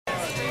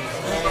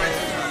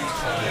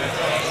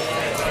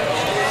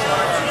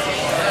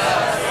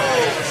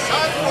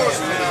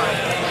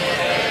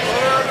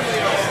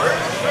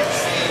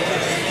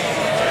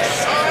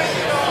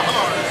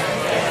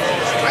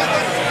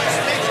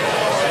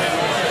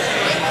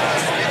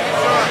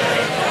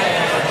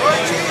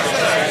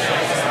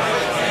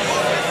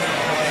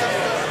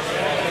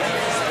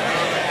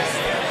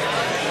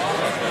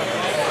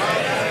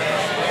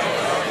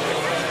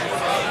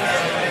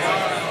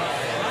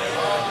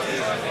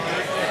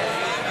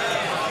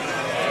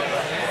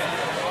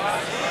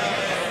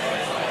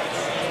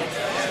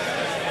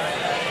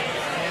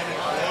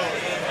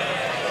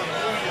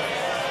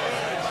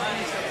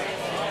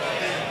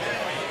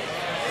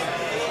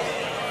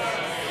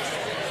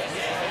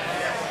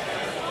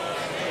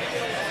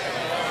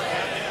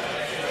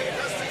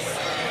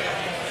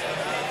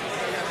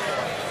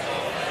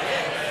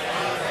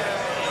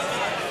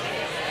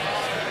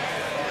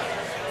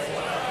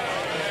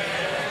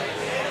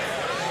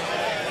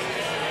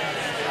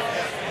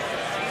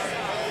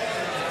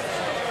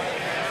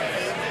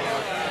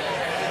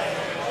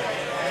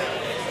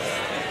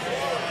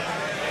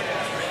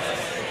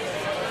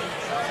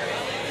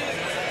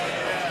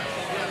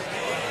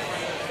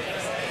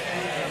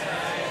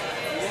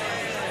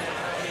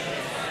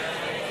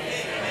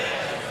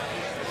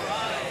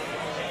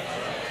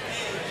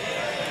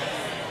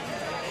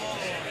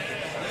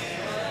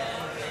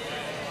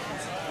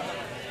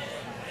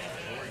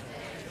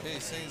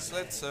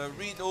Friends,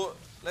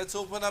 let's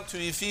open up to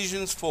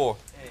Ephesians 4.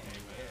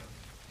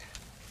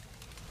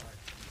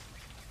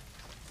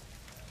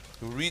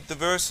 We'll read the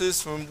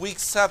verses from week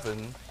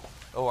 7.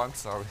 Oh, I'm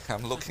sorry.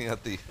 I'm looking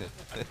at the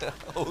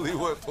Holy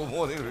Word for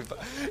Morning Revival.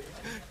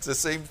 It's the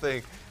same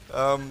thing.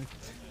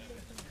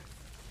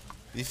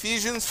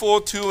 Ephesians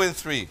 4, 2 and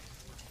 3.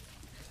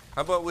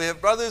 How about we have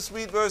brothers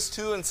read verse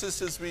 2 and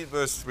sisters read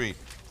verse 3.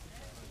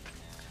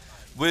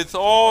 With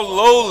all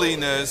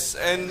lowliness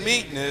and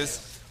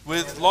meekness,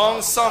 with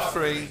long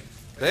suffering,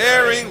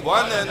 bearing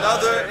one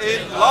another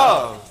in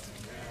love.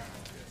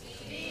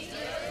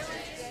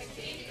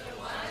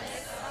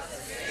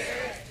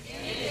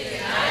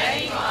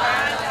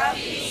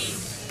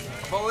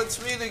 Well,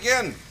 let's read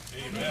again.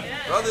 Amen.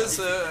 Brothers,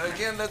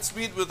 again, let's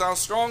read with our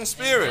strong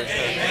spirit.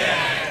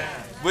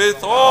 Amen. With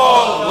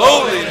all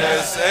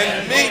lowliness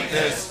and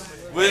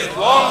meekness, with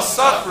long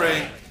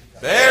suffering,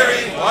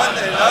 bearing one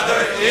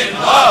another in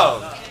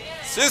love.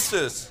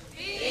 Sisters,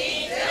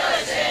 being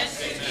diligent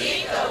to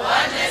keep the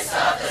oneness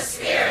of the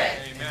Spirit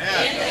in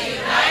the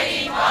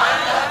uniting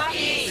bond of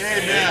peace.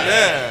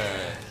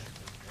 Amen.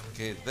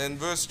 Okay, then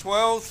verse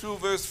 12 through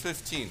verse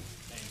 15. Amen.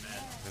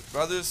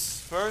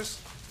 Brothers first.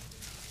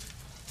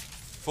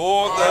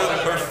 For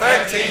the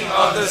perfecting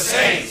of the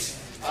saints,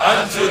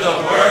 unto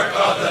the work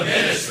of the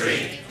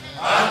ministry,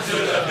 unto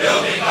the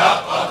building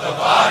up of the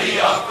body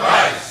of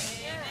Christ.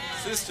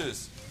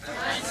 Sisters.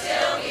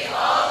 Until we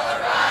all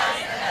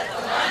arrive at the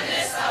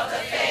oneness of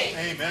the faith.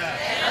 Amen.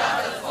 And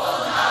of the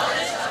full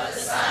knowledge of the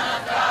Son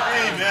of God.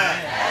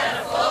 Amen. At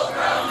a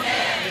full-grown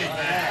man.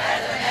 Amen. At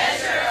the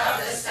measure of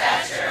the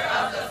stature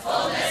of the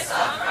fullness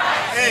of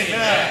Christ.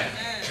 Amen.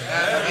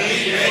 That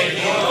we may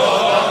be no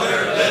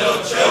longer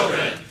little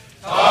children,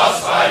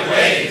 tossed by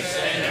waves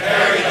and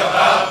carried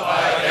about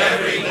by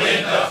every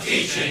wind of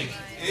teaching,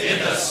 in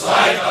the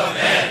sleight of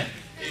men,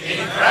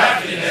 in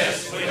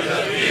craftiness with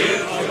a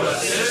view to a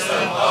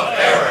system of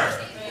error.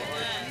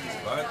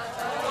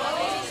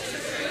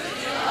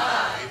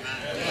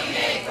 We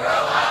may grow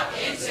up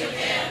into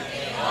him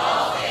in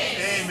all things.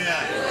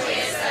 Amen. Who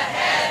is the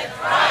head,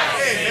 Christ.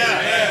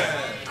 Amen.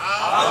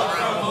 Out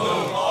from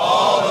whom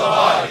all the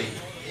body,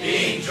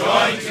 being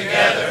joined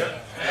together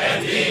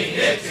and being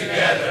knit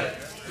together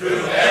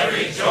through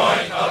every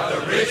joint of the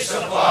rich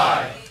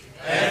supply,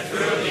 and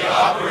through the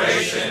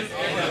operation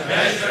in the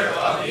measure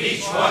of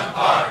each one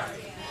part,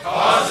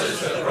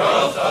 causes the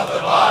growth of the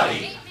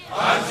body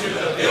unto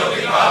the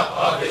building up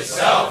of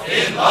itself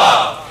in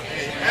love.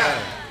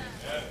 Amen.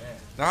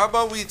 Now how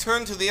about we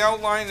turn to the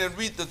outline and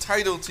read the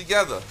title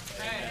together.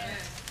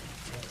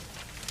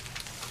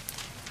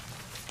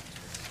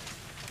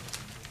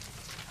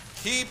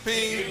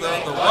 Keeping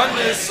the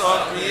oneness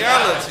of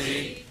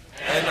reality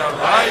and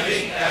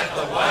arriving at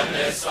the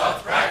oneness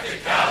of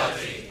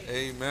practicality.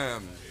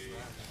 Amen.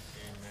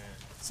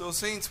 So,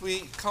 saints,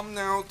 we come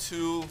now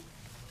to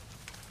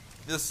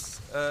this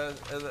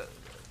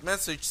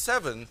message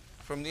 7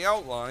 from the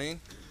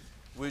outline,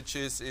 which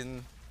is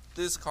in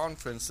this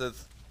conference, the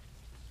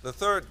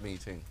fourth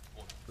meeting.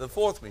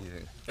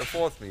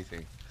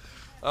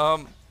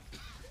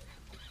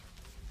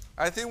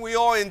 I think we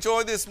all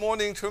enjoyed this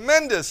morning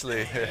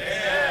tremendously.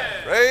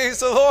 Praise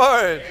the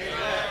Lord.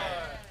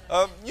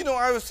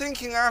 I was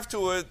thinking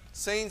afterward,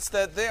 saints,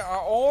 that there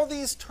are all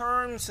these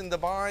terms in the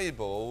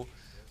Bible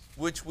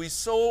which we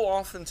so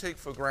often take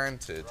for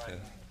granted. Right.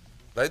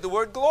 Like the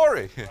word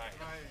glory. Right.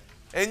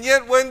 And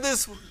yet when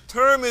this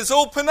term is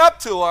opened up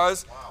to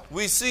us,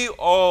 we see,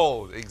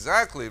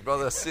 exactly,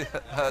 Brother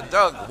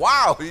Doug.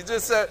 Wow, he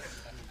just said,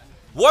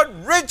 what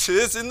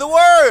riches in the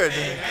Word.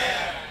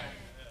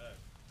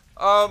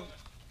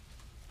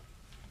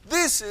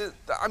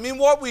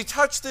 What we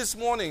touched this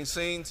morning,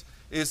 saints,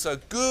 is a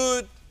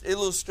good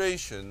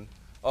illustration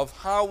of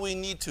how we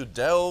need to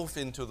delve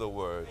into the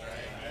Word.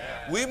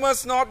 Amen. We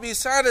must not be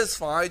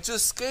satisfied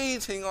just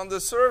skating on the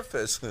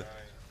surface. Right.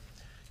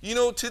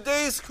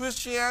 Today's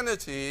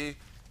Christianity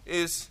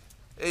is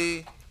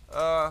we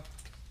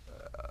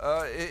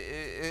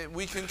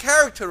can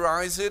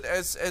characterize it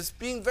as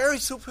being very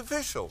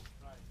superficial.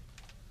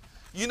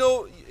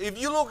 Right. If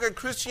you look at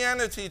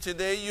Christianity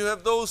today, you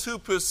have those who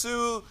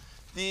pursue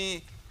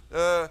the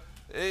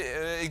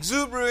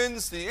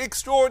exuberance, the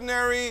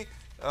extraordinary,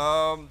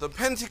 the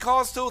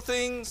Pentecostal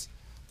things,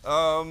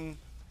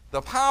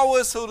 the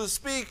power, so to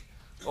speak,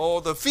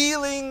 or the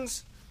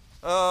feelings,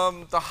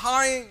 the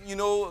high,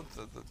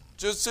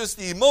 just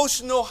the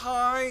emotional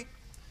high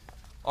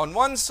on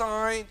one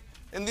side,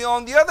 and then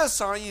on the other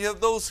side you have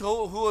those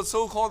who are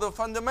so-called the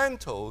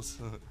fundamentals.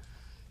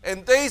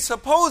 And they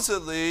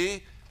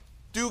supposedly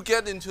do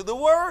get into the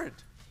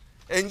Word.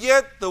 And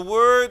yet the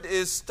Word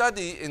is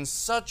studied in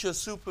such a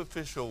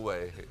superficial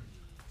way.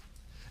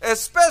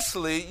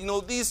 Especially,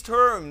 these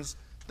terms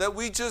that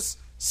we just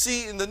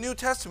see in the New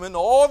Testament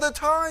all the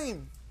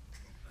time.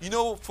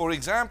 For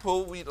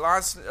example,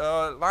 last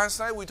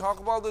night we talked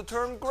about the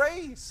term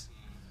grace.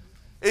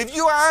 If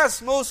you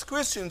ask most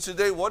Christians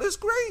today, what is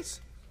grace?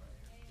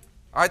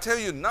 I tell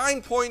you,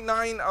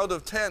 9.9 out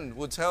of 10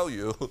 will tell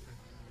you,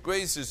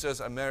 grace is just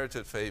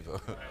unmerited favor.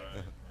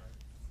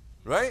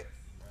 Right?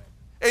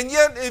 And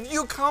yet, if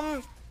you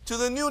come to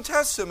the New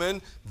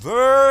Testament,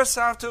 verse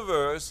after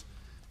verse,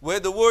 where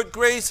the word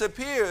grace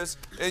appears,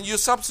 and you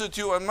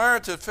substitute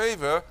unmerited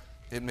favor,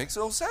 it makes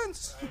no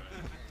sense.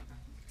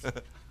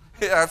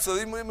 It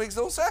absolutely makes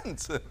no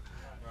sense.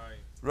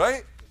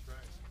 Right?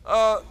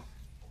 I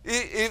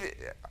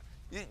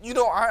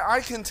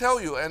can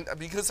tell you, and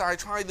because I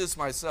tried this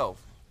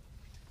myself,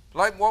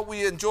 like what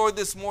we enjoyed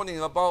this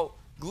morning about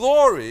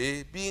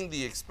glory being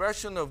the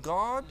expression of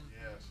God.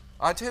 Yes.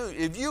 I tell you,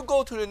 if you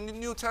go to the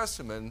New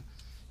Testament,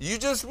 you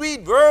just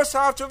read verse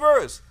after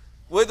verse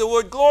where the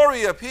word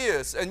glory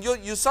appears, and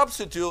you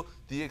substitute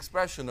the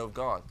expression of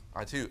God.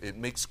 I tell you, it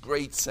makes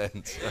great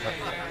sense.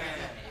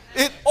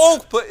 It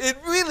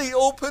really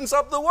opens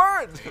up the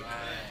Word.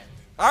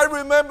 I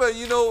remember,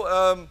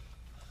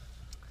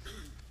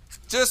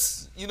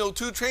 just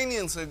 2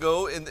 trainings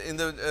ago in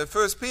the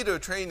 1 Peter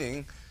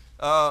training,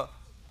 I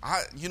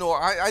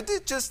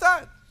did just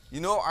that.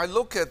 I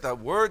look at that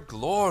word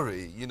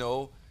glory,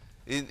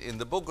 in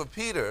the book of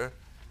Peter,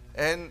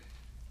 and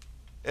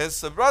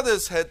as the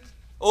brothers had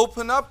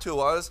opened up to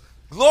us,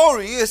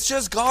 glory is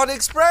just God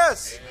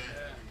expressed.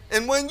 Amen.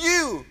 And when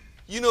you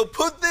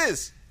put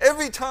this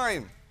every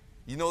time,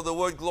 the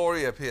word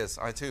glory appears,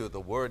 I tell you, the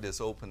word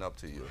is open up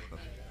to you.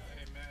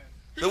 Amen.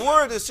 The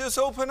word is just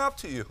open up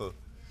to you.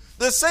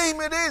 The same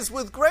it is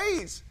with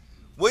grace.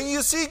 When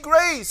you see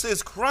grace,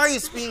 it's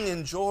Christ being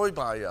enjoyed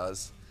by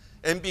us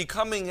and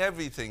becoming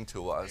everything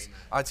to us.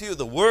 I tell you,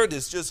 the word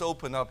is just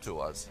open up to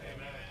us.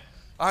 Amen.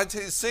 I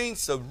tell you,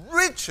 saints, the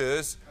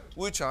riches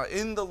which are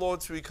in the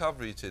Lord's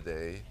recovery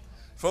today,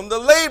 from the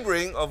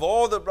laboring of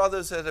all the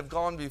brothers that have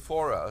gone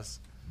before us,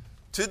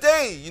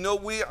 today,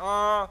 we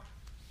are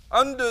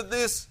under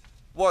this,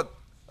 what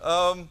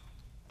was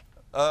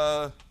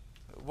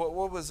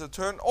the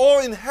term? All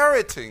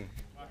inheriting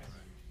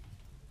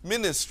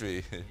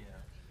ministry.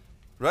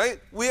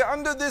 Right? We are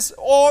under this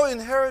all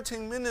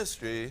inheriting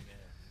ministry.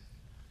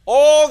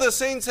 All the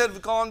saints that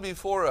have gone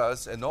before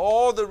us and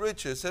all the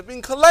riches have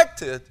been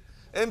collected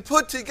and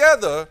put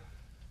together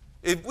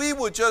if we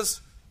would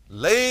just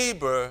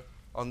labor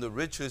on the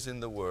riches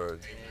in the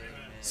Word.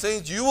 Amen.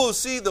 Saints, you will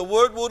see the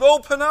Word would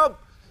open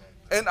up,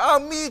 and our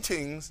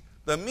meetings,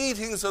 the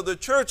meetings of the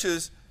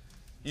churches,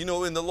 in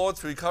the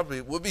Lord's recovery,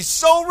 would be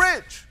so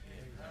rich.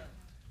 Amen.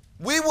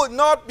 We would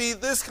not be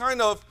this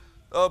kind of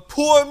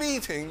poor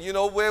meeting,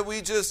 where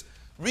we just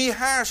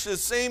rehash the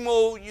same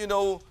old,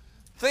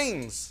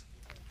 things.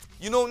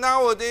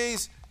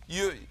 Nowadays,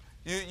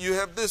 you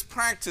have this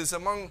practice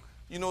among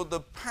the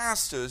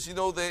pastors,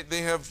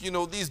 they have,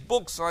 these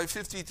books like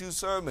 52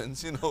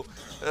 sermons,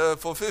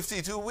 for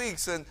 52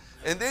 weeks, and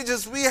they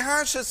just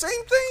rehash the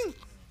same thing.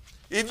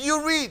 If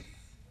you read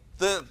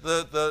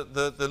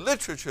the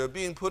literature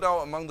being put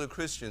out among the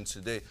Christians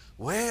today,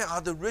 where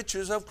are the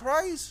riches of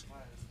Christ?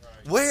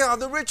 Where are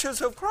the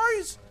riches of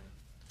Christ?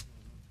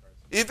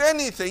 If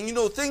anything,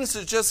 things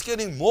are just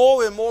getting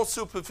more and more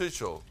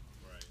superficial.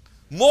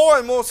 More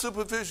and more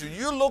superficial.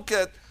 You look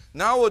at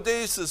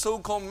nowadays the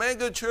so-called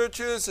mega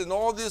churches and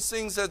all these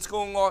things that's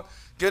going on,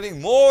 getting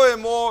more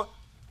and more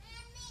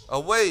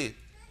away,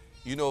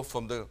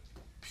 from the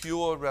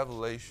pure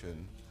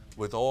revelation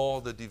with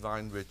all the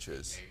divine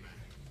riches.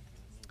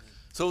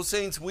 So,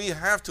 saints, we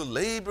have to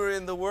labor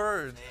in the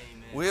Word.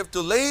 Amen. We have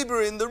to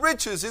labor in the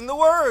riches in the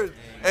Word.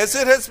 Amen. As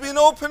it has been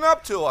opened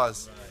up to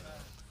us.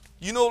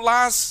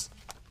 Last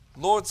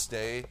Lord's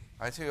Day,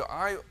 I tell you,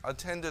 I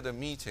attended a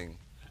meeting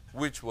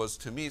which was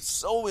to me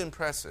so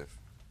impressive.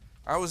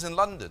 I was in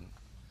London,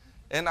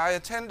 and I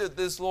attended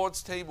this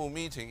Lord's Table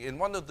meeting in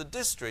one of the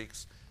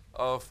districts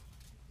of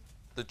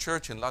the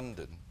church in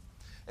London.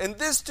 And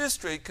this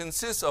district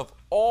consists of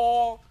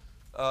all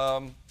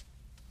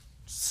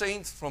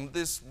saints from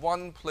this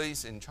one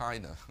place in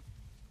China.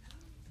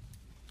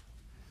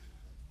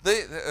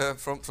 They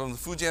from the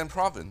Fujian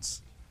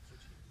province.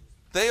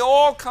 They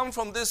all come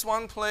from this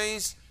one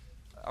place,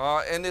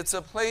 and it's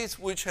a place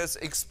which has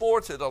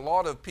exported a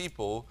lot of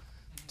people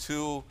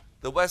to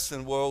the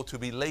Western world to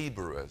be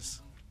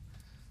laborers.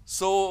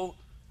 So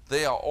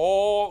they are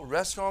all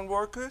restaurant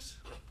workers.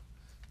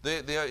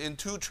 They are in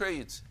 2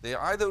 trades. They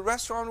are either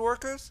restaurant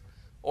workers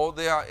or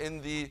they are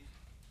in the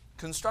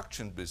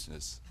construction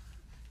business.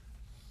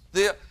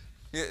 I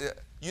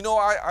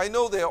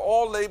know they're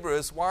all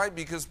laborers. Why?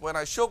 Because when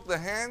I shook the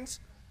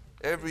hands,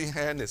 every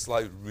hand is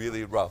like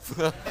really rough.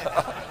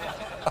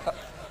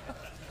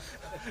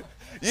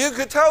 You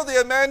could tell they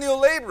are manual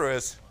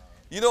laborers.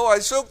 I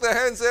shook the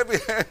hands, every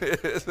hand,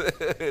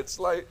 it's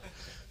like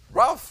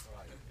rough.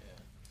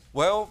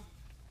 Well,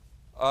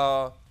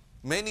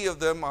 many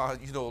of them are,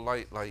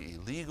 like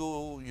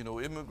illegal,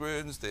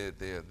 immigrants.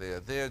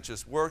 They're there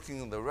just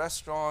working in the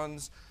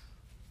restaurants.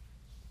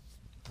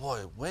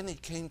 Boy, when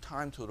it came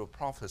time to the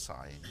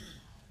prophesying,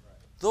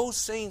 those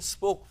saints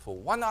spoke for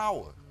 1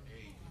 hour,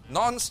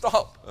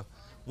 non-stop,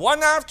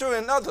 one after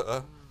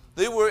another.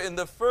 They were in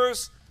the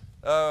first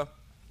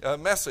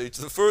message,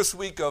 the first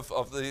week of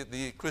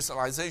the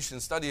Christianization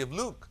study of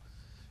Luke,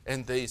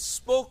 and they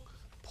spoke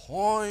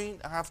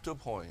point after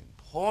point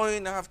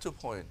after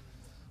point.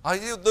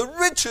 The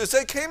riches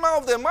that came out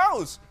of their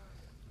mouths.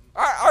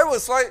 I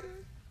was like,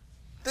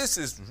 this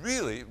is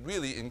really,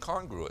 really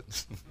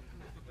incongruent.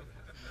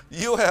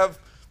 You have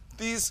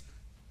these,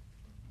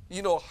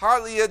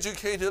 hardly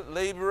educated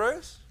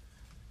laborers,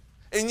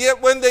 and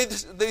yet when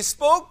they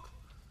spoke,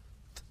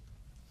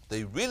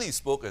 they really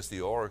spoke as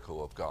the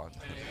oracle of God.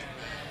 Amen.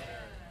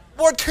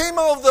 What came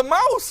out of the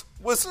mouth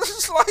was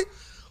just like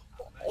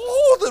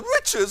all the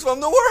riches from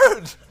the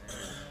word,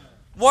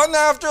 one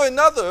after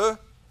another,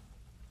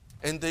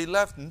 and they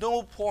left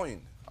no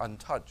point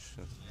untouched.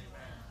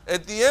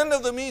 At the end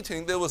of the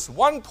meeting, there was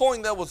one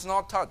point that was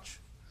not touched,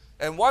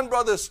 and one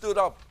brother stood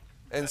up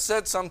and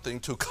said something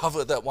to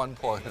cover that one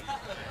point.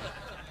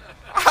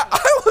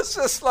 I was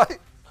just like,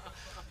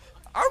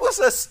 I was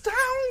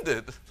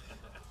astounded.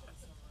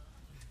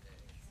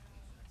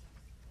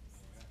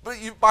 But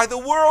by the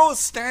world's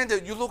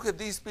standard, you look at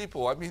these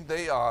people, I mean,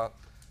 they are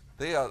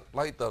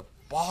like the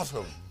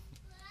bottom.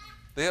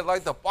 They are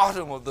like the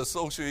bottom of the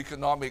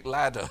socioeconomic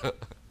ladder.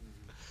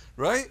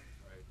 Right?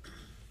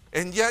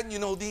 And yet,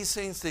 these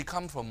saints, they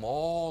come from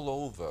all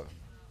over.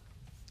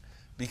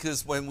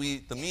 Because when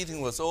the meeting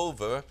was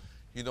over,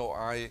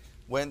 I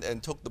went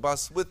and took the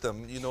bus with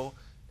them,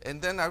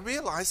 and then I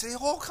realized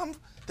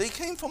they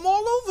came from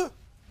all over.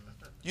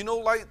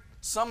 Like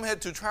some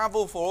had to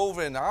travel for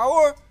over an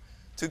hour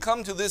to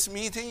come to this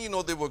meeting.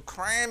 They were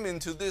crammed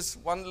into this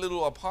one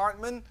little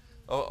apartment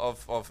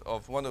of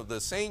one of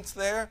the saints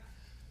there.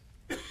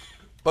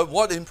 But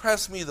what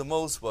impressed me the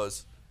most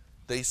was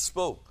they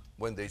spoke.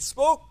 When they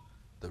spoke,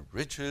 the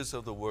riches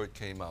of the word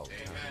came out.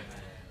 Amen.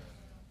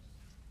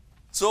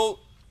 So,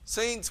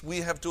 saints, we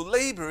have to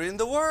labor in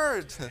the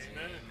word. Amen.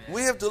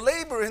 We have to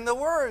labor in the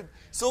word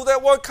so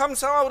that what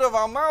comes out of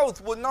our mouth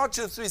would not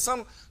just be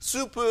some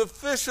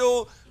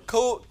superficial,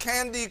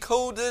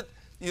 candy-coated,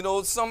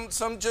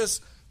 some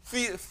just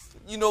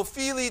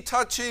feely,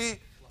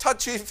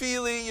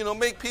 touchy-feely,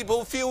 make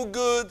people feel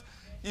good,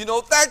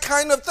 that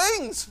kind of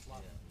things.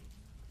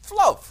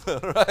 Fluff,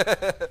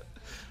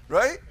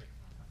 right?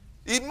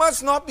 It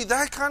must not be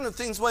that kind of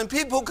things. When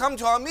people come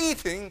to our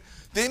meeting,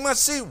 they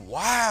must say,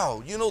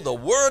 wow, the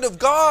Word of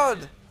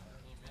God.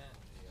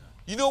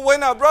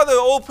 When our brother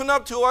opened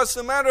up to us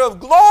the matter of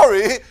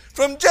glory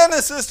from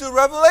Genesis to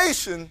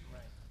Revelation,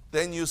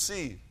 then you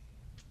see,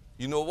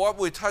 what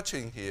we're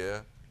touching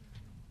here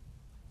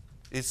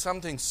is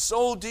something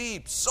so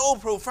deep, so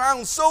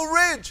profound, so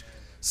rich,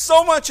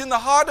 so much in the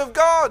heart of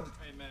God.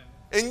 Amen.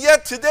 And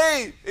yet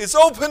today, it's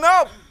opened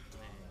up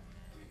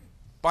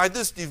by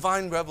this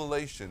divine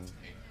revelation.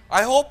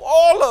 I hope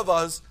all of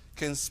us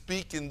can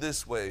speak in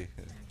this way.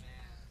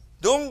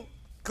 Don't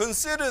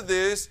consider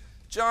this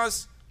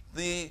just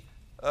the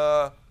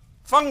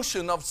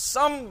function of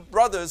some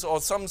brothers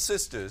or some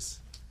sisters.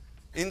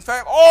 In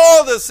fact,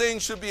 all the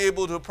saints should be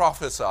able to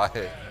prophesy.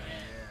 Amen.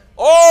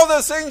 All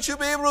the saints should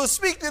be able to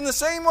speak in the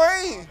same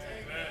way. Amen.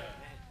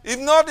 If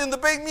not in the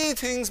big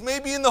meetings,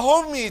 maybe in the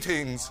home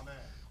meetings. Amen.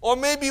 Or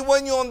maybe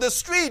when you're on the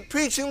street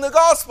preaching the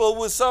gospel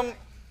with some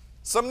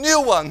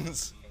new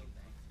ones.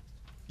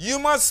 You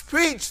must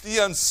preach the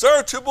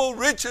unsearchable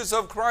riches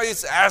of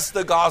Christ as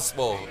the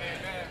gospel. Amen.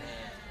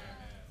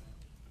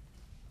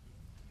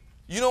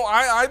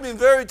 I've been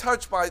very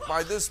touched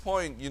by this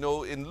point,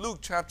 in Luke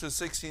chapter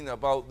 16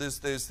 about this,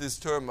 there's this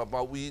term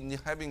about we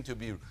having to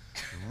be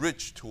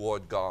rich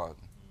toward God.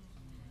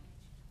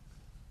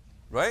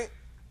 Right?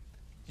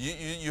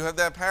 You have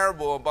that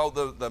parable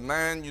about the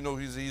man,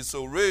 he's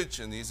so rich,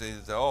 and he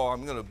says,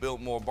 I'm going to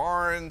build more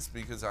barns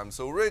because I'm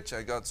so rich,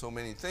 I got so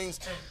many things.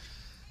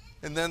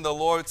 And then the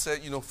Lord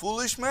said,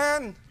 foolish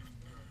man,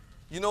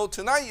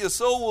 tonight your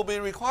soul will be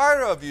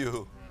required of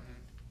you.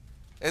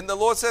 And the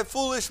Lord said,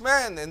 foolish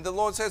man. And the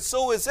Lord said,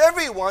 so is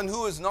everyone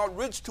who is not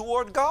rich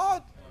toward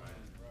God.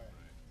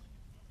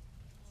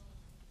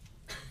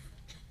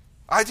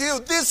 I tell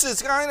you, this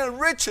is kind of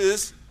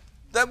riches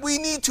that we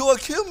need to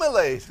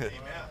accumulate. Amen.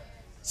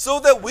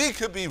 So that we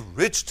could be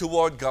rich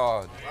toward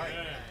God.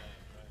 Amen.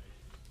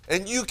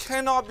 And you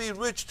cannot be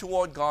rich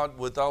toward God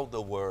without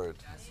the Word.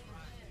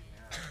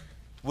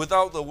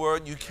 Without the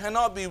Word, you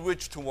cannot be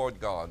rich toward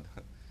God.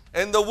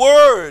 And the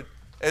Word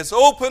is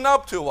opened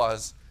up to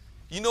us.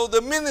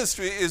 The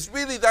ministry is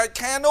really that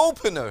can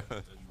opener.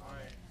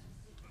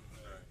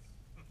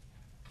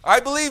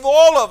 I believe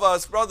all of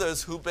us,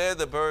 brothers, who bear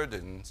the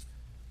burdens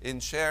in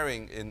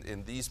sharing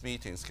in these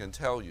meetings can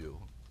tell you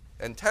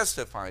and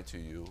testify to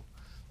you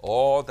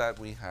all that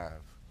we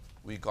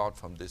got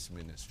from this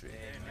ministry.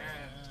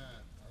 Amen.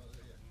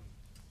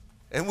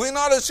 And we're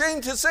not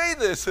ashamed to say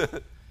this.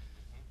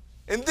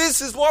 And this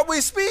is what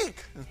we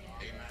speak. Amen.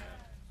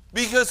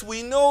 Because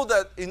we know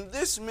that in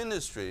this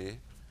ministry,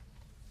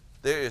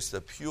 there is the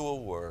pure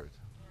word.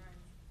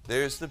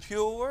 There is the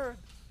pure word.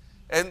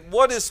 And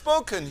what is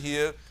spoken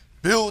here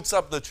builds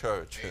up the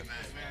church. Amen.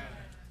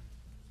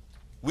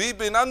 We've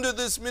been under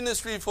this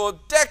ministry for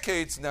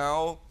decades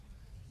now,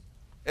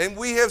 and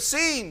we have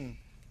seen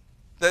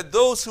that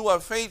those who are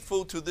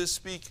faithful to this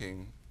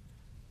speaking,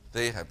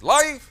 they have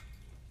life,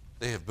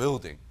 they have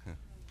building.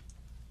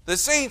 The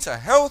saints are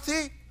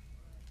healthy,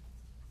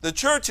 the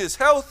church is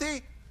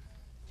healthy,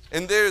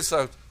 and there is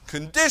a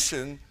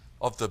condition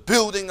of the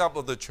building up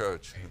of the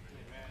church.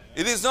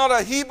 It is not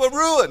a heap of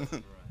ruin.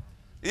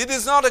 It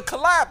is not a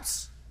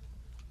collapse.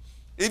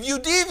 If you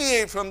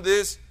deviate from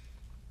this,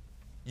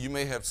 you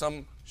may have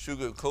some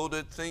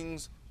sugar-coated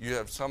things, you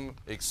have some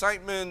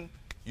excitement,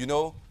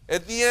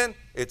 At the end,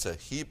 it's a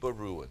heap of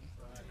ruin.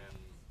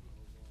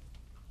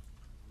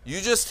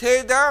 You just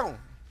tear down.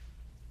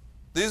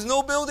 There's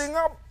no building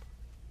up.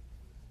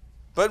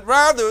 But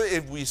rather,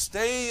 if we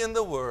stay in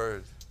the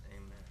Word,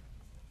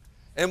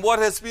 and what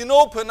has been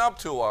opened up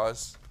to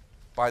us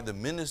by the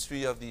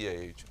ministry of the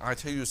age. I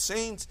tell you,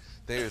 saints,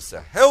 there is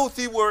a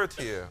healthy word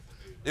here.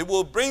 It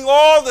will bring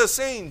all the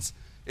saints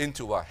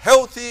into a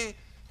healthy,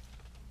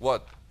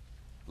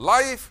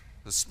 life,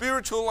 the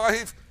spiritual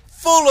life,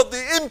 full of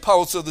the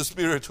impulse of the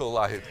spiritual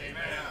life.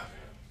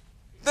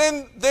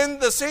 Amen. Then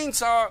the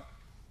saints are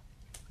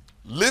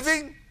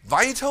living,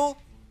 vital,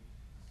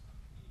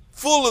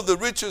 full of the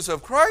riches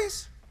of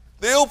Christ.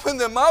 They open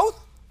their mouth,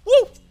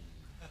 woo!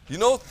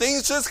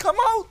 Things just come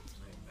out.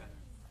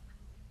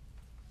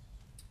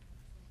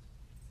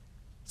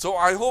 So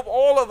I hope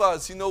all of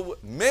us,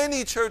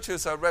 many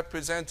churches are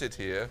represented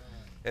here,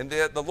 and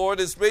the Lord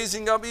is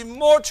raising up even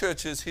more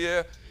churches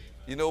here.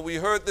 We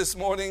heard this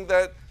morning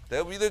that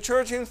there'll be the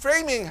church in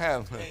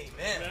Framingham.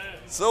 Amen.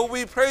 So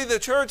we pray the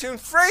church in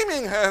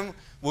Framingham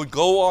would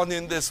go on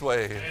in this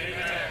way.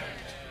 Amen.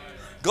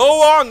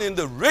 Go on in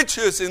the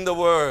riches in the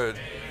Word.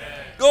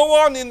 Amen.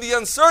 Go on in the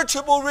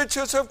unsearchable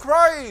riches of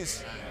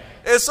Christ. Amen.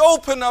 It's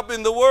open up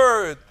in the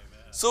Word,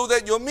 so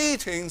that your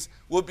meetings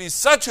will be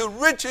such a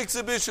rich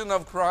exhibition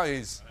of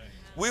Christ.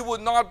 We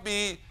would not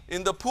be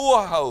in the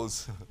poor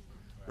house,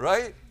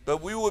 right?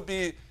 But we would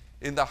be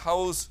in the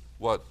house,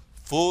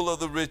 full of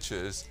the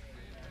riches.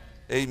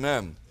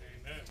 Amen.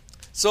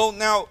 So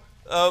now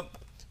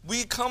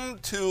we come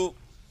to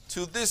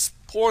this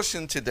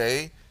portion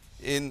today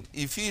in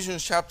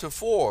Ephesians chapter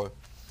 4.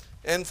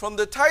 And from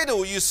the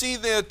title, you see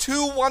there are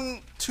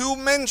two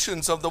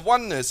mentions of the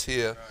oneness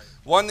here.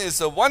 One is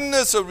the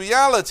oneness of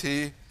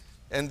reality,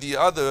 and the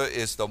other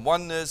is the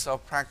oneness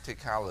of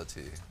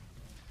practicality.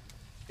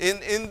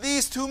 In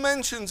these two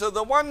mentions of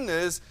the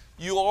oneness,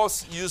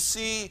 you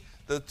see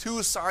the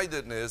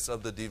two-sidedness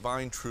of the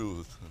divine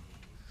truth.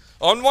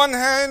 On one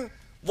hand,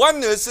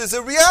 oneness is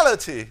a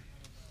reality.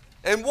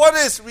 And what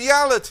is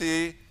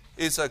reality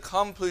is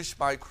accomplished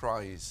by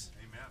Christ.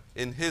 Amen.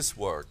 In His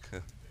work.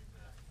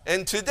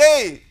 And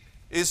today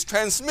is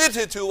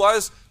transmitted to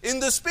us in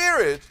the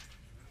Spirit.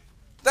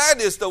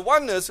 That is the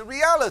oneness of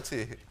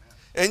reality.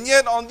 And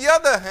yet, on the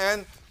other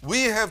hand,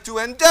 we have to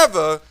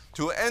endeavor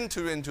to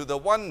enter into the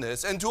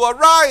oneness and to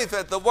arrive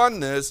at the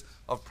oneness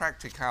of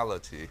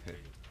practicality.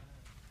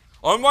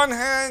 On one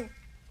hand,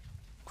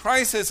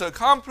 Christ has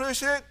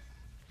accomplished it.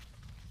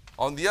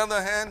 On the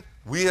other hand,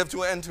 we have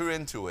to enter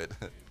into it.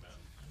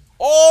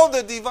 All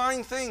the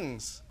divine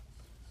things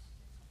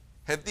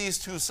have these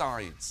two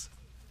sides.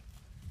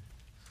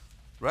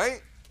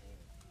 Right?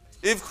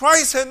 If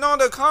Christ had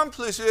not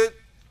accomplished it,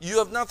 you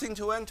have nothing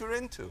to enter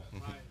into.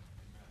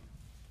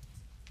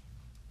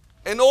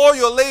 And all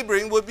your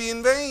laboring would be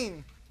in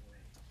vain.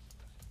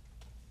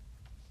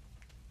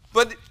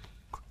 But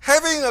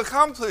having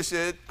accomplished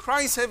it,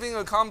 Christ having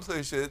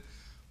accomplished it,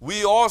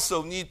 we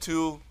also need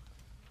to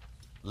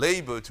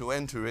labor to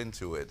enter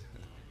into it.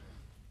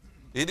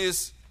 It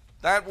is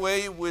that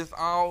way with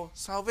our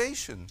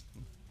salvation.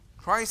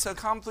 Christ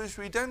accomplished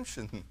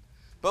redemption.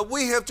 But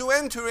we have to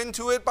enter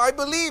into it by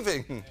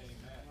believing. Amen.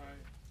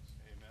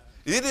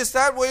 It is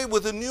that way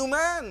with the new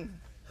man.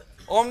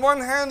 On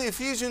one hand,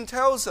 Ephesians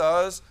tells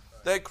us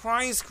that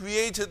Christ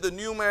created the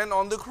new man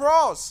on the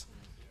cross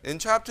in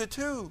chapter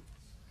 2.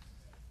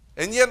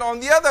 And yet on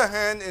the other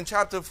hand, in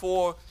chapter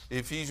 4,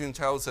 Ephesians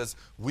tells us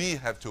we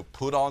have to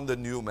put on the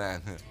new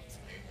man.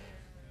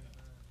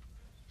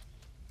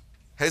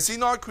 Has He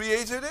not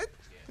created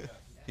it?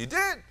 He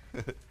did.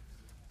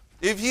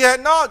 If He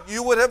had not,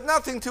 you would have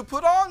nothing to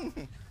put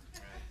on.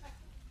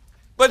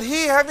 But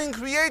He, having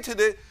created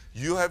it,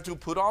 you have to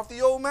put off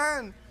the old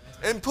man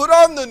and put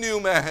on the new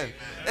man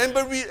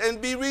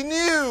and be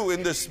renewed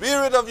in the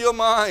spirit of your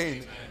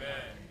mind.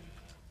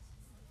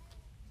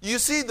 You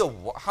see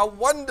how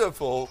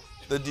wonderful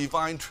the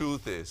divine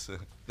truth is.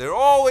 There are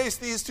always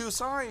these two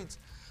sides.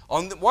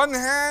 On the one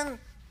hand,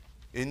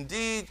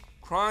 indeed,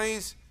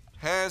 Christ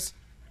has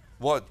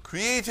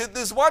created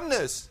this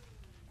oneness.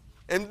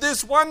 And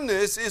this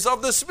oneness is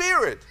of the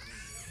Spirit.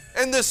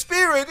 And the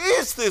Spirit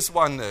is this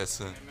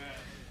oneness.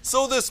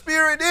 So the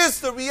Spirit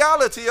is the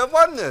reality of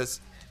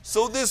oneness.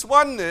 So this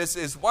oneness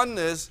is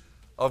oneness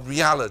of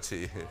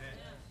reality.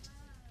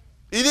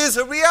 It is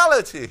a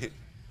reality.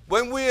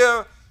 When we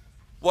are,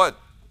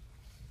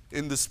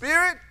 in the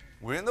Spirit,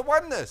 we're in the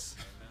oneness.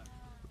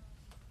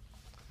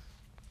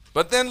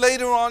 But then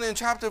later on in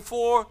chapter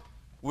 4,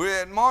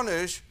 we're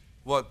admonished,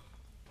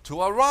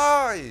 to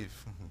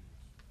arrive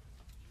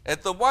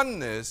at the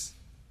oneness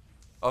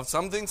of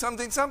something,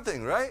 something,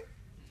 something, right?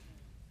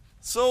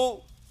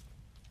 So,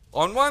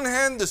 on one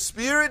hand, the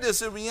Spirit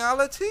is a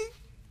reality.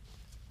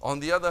 On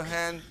the other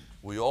hand,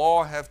 we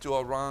all have to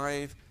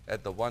arrive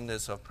at the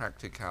oneness of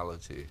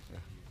practicality.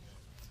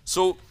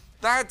 So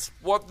that's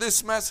what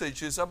this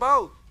message is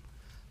about.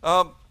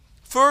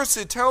 First,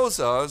 it tells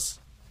us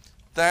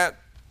that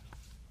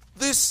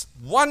this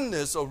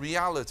oneness of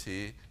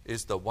reality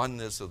is the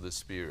oneness of the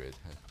Spirit.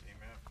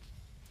 Amen.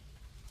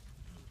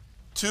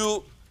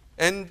 To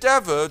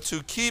endeavor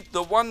to keep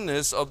the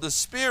oneness of the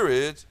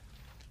Spirit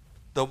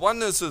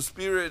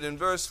in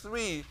verse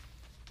 3,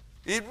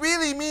 it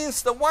really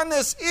means the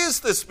oneness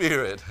is the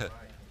Spirit. Right.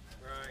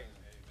 Right.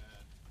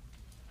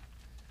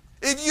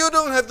 If you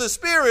don't have the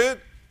Spirit,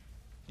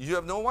 you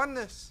have no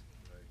oneness.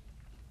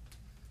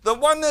 The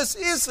oneness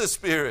is the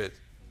Spirit.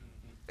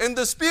 And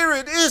the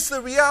Spirit is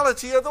the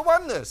reality of the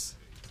oneness.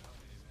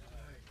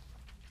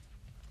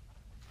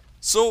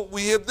 So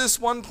we have this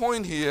one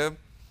point here,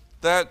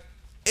 that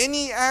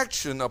any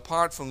action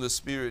apart from the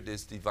Spirit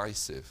is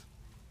divisive.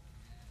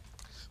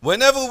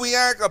 Whenever we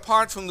act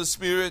apart from the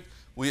Spirit,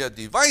 we are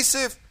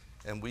divisive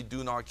and we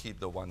do not keep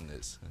the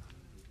oneness.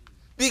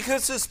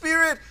 Because the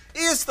Spirit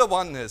is the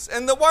oneness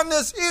and the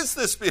oneness is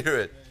the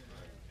Spirit.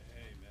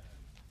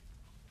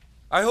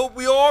 I hope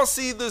we all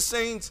see the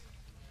saints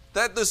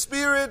that the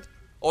Spirit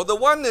or the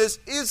oneness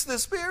is the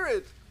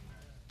Spirit.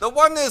 The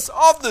oneness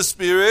of the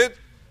Spirit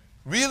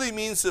really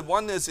means the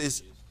oneness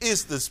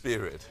is the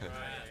Spirit. Amen.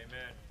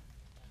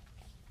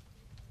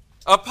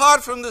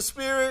 Apart from the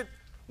Spirit,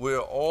 we're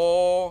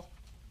all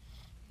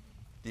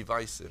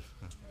divisive.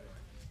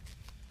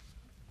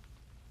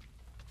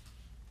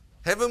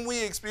 Haven't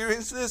we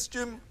experienced this,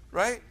 Jim?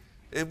 Right?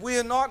 If we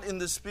are not in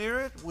the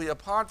Spirit, we are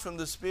apart from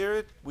the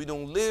Spirit, we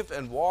don't live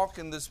and walk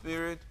in the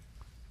Spirit,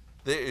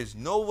 there is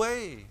no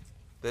way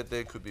that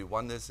there could be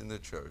oneness in the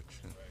church.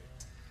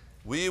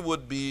 We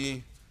would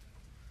be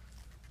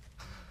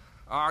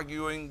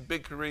arguing,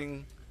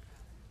 bickering.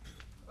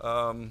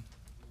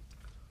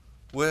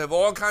 We have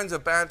all kinds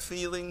of bad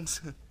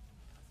feelings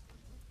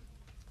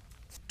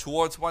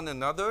towards one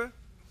another,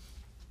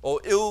 or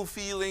ill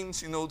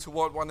feelings,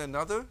 toward one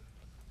another.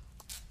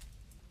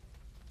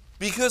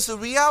 Because the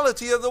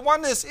reality of the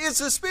oneness is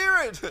the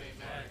Spirit. Amen.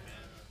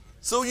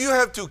 So you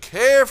have to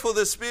care for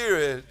the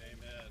Spirit.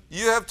 Amen.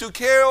 You have to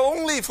care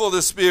only for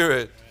the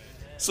Spirit.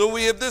 Amen. So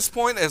we have this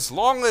point, as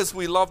long as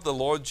we love the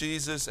Lord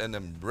Jesus and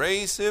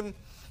embrace Him,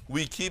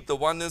 we keep the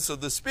oneness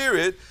of the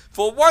Spirit.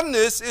 For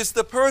oneness is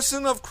the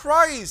person of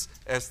Christ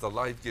as the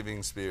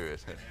life-giving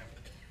Spirit. Amen.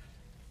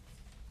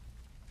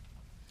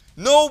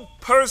 No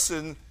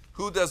person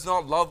who does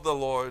not love the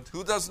Lord,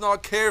 who does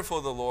not care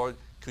for the Lord,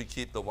 could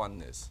keep the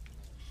oneness.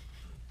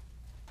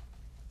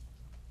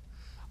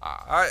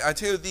 I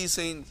tell you, these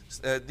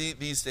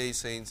days,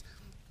 saints,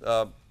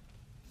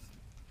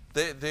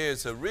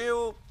 there's a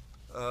real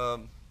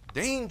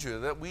danger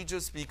that we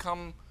just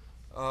become,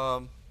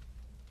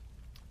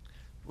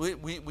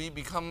 we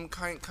become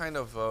kind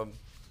of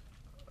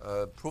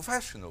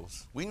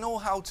professionals. We know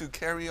how to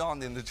carry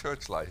on in the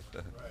church life.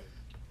 Right.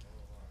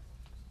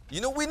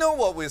 We know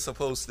what we're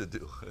supposed to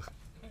do.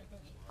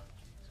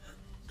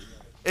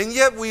 And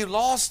yet we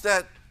lost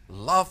that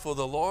love for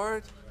the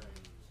Lord.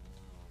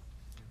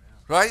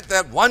 Right?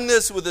 That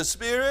oneness with the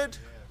Spirit.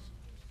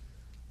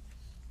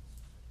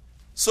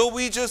 So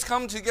we just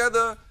come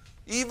together,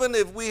 even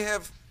if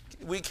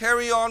we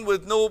carry on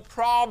with no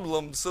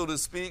problem, so to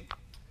speak.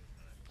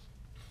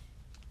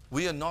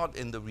 We are not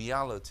in the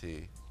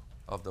reality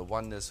of the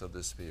oneness of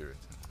the Spirit.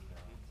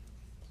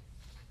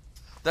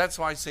 That's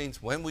why, saints,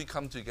 when we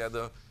come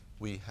together,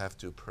 we have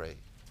to pray.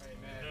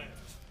 Amen.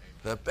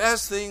 The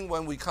best thing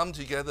when we come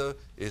together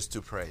is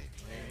to pray.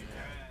 Amen.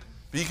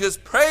 Because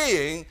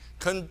praying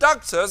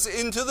conducts us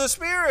into the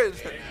Spirit.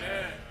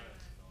 Amen.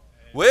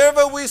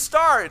 Wherever we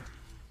start,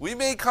 we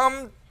may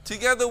come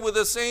together with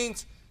the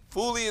saints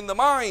fully in the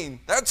mind.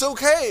 That's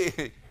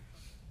okay.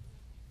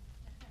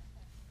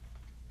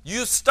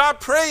 You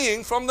start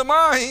praying from the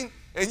mind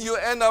and you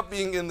end up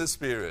being in the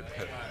Spirit.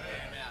 Amen.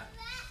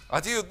 I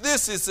tell you,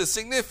 this is the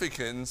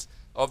significance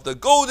of the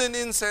golden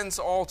incense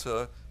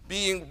altar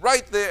being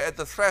right there at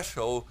the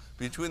threshold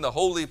between the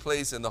holy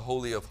place and the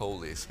Holy of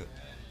Holies.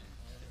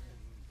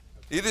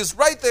 It is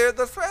right there at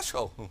the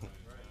threshold.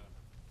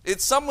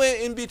 It's somewhere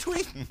in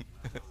between.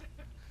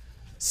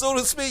 So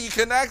to speak, you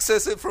can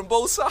access it from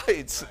both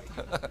sides.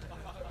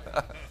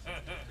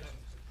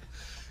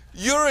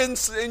 You're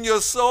in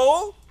your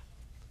soul,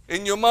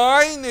 in your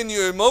mind, in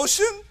your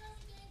emotion,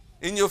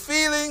 in your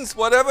feelings,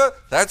 whatever.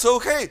 That's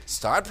okay.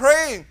 Start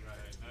praying.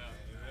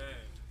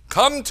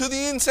 Come to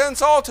the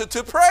incense altar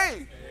to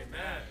pray.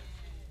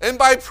 And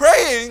by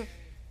praying,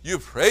 you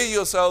pray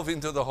yourself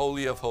into the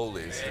Holy of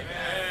Holies.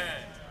 Amen.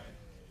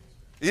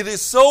 It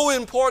is so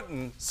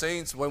important,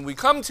 saints, when we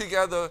come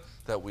together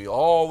that we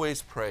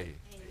always pray.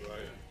 Right.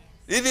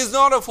 It is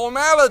not a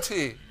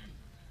formality.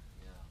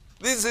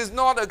 This is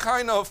not a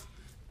kind of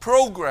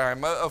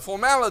program, a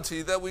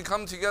formality that we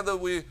come together,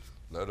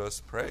 let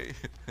us pray.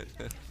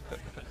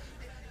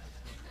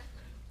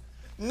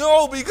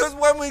 No, because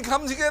when we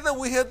come together,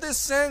 we have this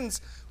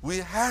sense, we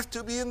have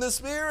to be in the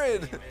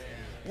Spirit. Amen.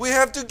 We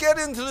have to get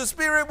into the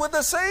Spirit with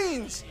the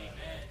saints. Amen.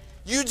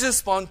 You just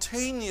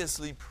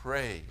spontaneously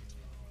pray.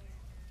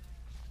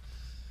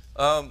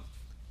 When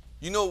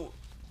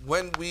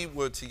we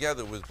were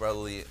together with Brother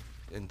Lee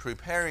in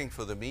preparing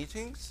for the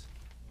meetings,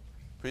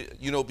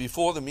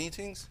 before the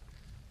meetings,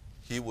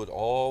 he would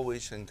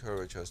always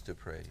encourage us to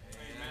pray.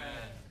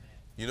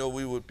 Amen.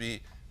 We would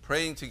be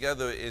praying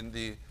together in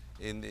the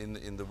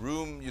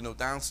room,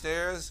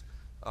 downstairs,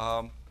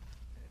 and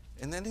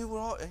then he would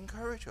all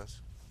encourage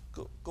us,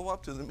 go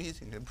up to the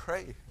meeting and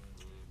pray.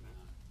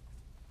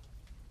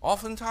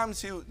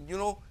 Oftentimes,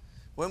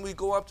 when we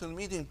go up to the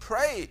meeting,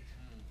 pray.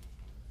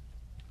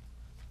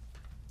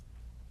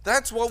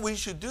 That's what we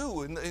should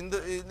do in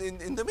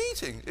the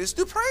meeting, is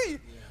to pray.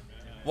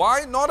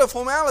 Why? Not a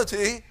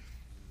formality,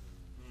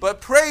 but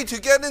pray to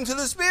get into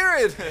the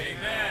Spirit.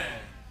 Amen.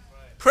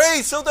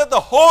 Pray so that the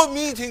whole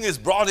meeting is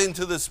brought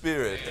into the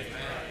Spirit.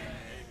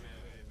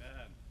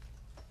 Amen.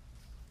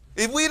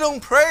 If we don't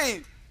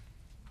pray,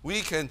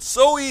 we can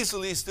so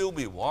easily still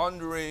be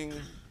wandering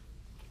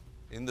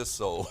in the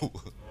soul.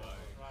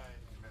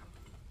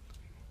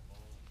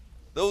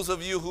 Those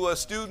of you who are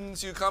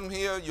students, you come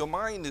here, your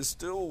mind is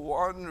still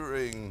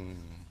wandering,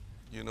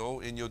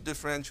 in your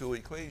differential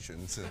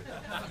equations.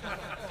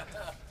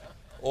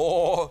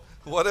 Or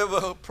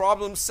whatever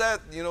problem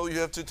set, you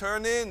have to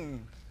turn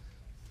in.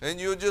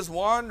 And you're just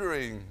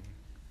wandering.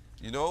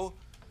 You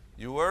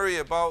worry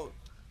about,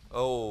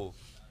 the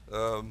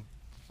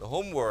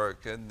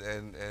homework and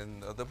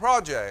the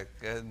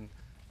project.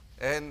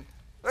 And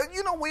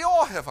we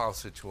all have our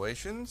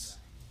situations.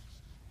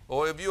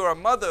 Or if you're a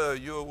mother,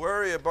 you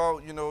worry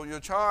about, your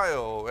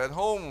child at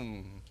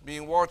home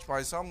being watched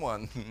by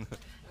someone.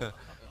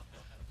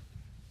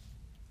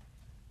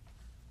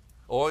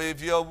 Or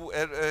if you're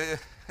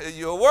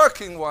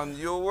working one,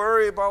 you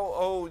worry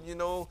about,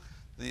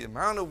 the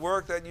amount of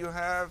work that you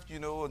have,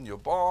 and your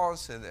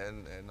boss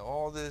and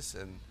all this.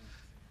 And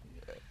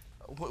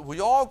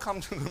we all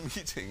come to the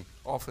meeting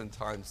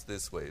oftentimes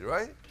this way,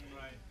 right?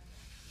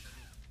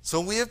 So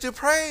we have to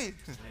pray.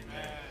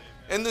 Amen.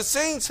 And the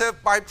saints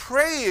have, by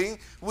praying,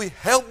 we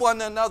help one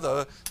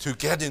another to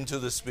get into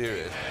the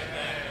Spirit.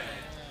 Amen.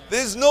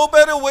 There's no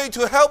better way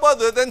to help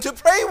other than to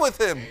pray with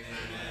Him. Amen.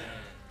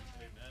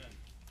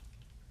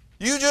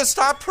 You just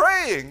start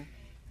praying.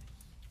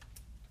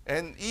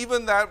 And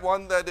even that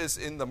one that is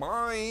in the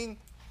mind,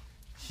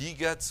 he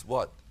gets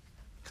what?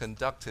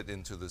 Conducted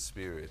into the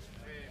Spirit.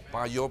 Amen.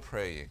 By your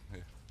praying.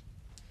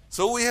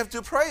 So we have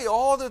to pray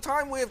all the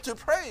time. We have to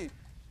pray.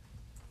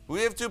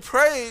 We have to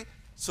pray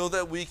so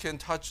that we can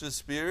touch the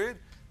Spirit,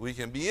 we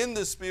can be in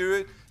the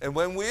Spirit, and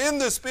when we're in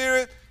the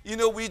Spirit,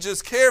 we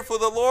just care for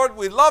the Lord,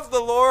 we love the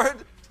Lord,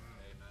 Amen.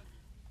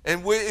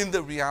 And we're in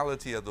the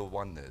reality of the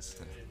oneness.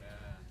 Amen.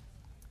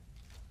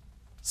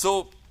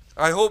 So,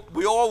 I hope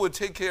we all would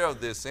take care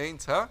of this,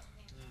 saints, huh?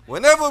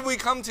 Whenever we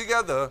come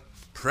together,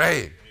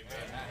 pray. Amen.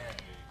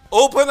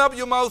 Open up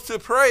your mouth to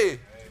pray. Amen.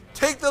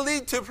 Take the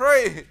lead to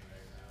pray.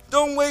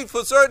 Don't wait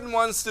for certain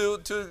ones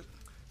to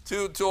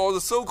all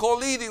the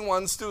so-called leading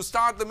ones to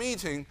start the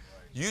meeting.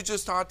 You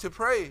just start to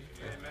pray.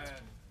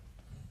 Amen.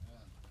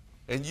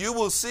 And you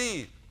will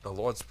see the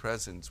Lord's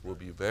presence will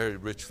be very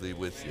richly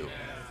with you.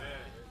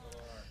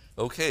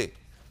 Okay.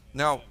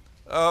 Now,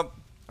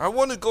 I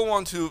want to go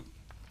on to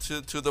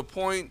the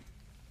point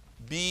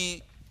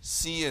B,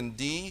 C, and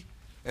D.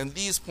 And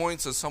these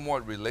points are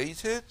somewhat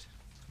related.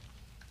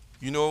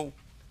 In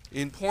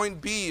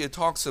point B, it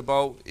talks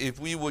about if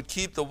we would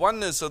keep the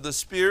oneness of the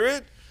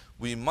Spirit,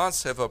 we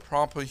must have a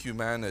proper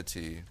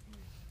humanity,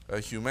 a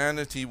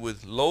humanity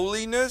with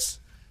lowliness,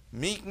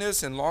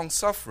 meekness, and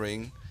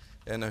long-suffering,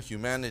 and a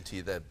humanity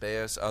that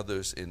bears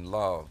others in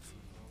love.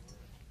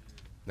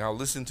 Now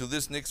listen to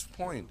this next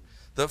point.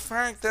 The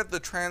fact that the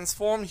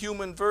transformed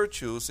human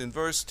virtues in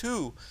verse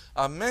 2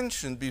 are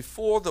mentioned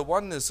before the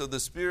oneness of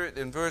the Spirit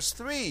in verse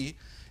 3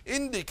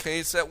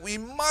 indicates that we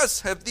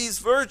must have these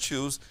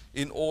virtues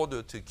in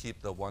order to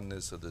keep the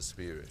oneness of the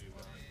Spirit.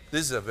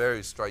 This is a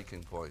very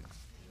striking point.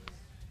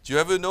 Do you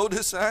ever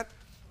notice that?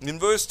 In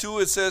verse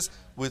 2 it says,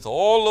 with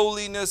all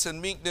lowliness and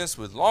meekness,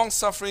 with long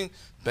suffering,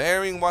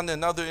 bearing one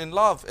another in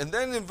love. And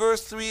then in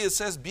verse 3 it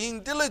says,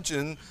 being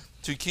diligent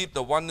to keep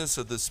the oneness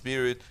of the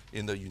Spirit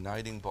in the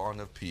uniting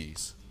bond of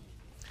peace.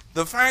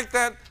 The fact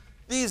that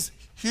these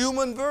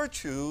human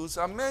virtues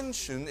are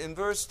mentioned in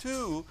verse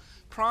 2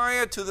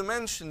 prior to the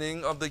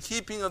mentioning of the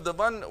keeping of the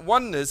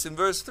oneness in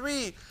verse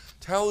 3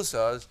 tells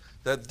us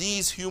that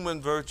these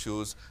human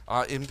virtues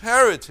are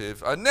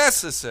imperative, are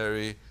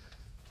necessary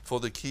for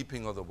the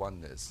keeping of the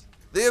oneness.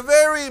 They are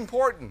very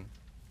important.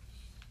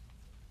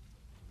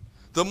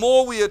 The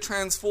more we are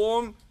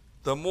transformed,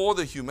 the more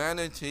the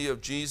humanity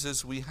of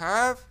Jesus we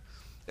have.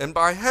 And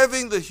by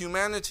having the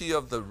humanity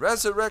of the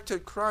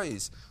resurrected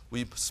Christ,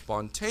 we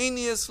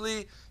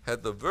spontaneously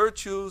have the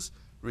virtues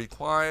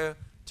required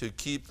to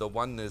keep the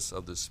oneness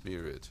of the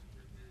Spirit.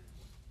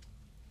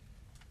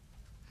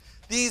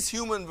 These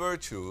human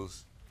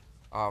virtues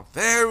are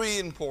very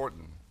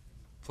important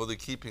for the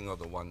keeping of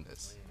the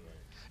oneness.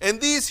 And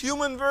these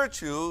human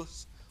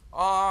virtues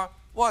are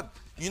what?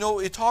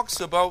 It talks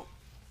about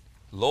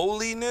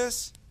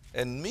lowliness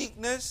and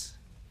meekness.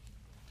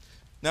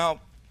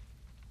 Now,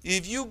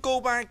 if you go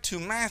back to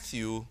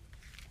Matthew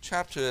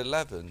chapter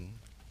 11,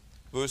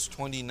 verse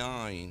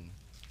 29,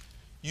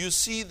 you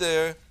see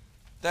there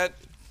that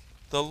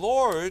the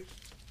Lord,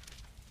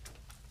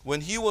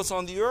 when he was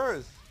on the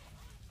earth,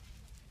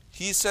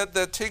 he said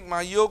that, "Take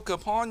my yoke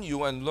upon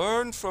you and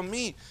learn from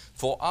me,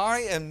 for I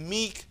am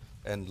meek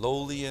and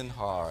lowly in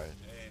heart."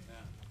 Amen.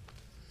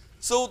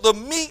 So the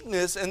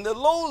meekness and the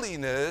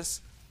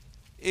lowliness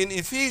in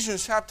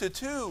Ephesians chapter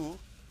 2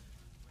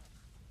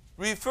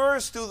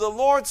 refers to the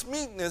Lord's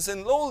meekness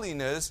and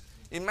lowliness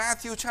in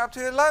Matthew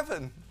chapter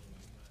 11.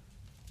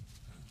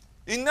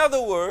 In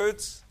other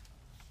words,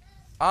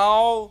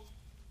 our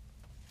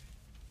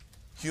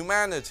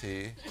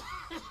humanity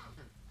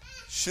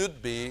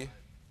should be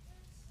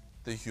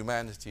the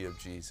humanity of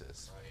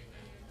Jesus.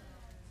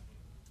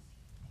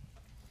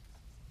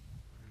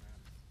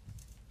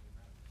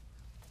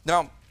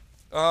 Now,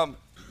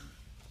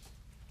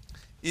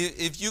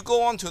 if you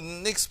go on to the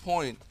next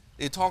point,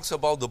 it talks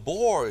about the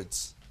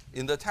boards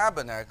in the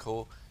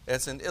tabernacle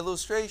as an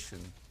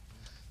illustration.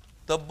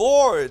 The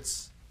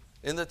boards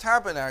in the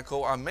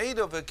tabernacle are made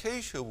of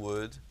acacia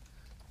wood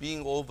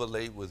being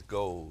overlaid with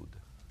gold.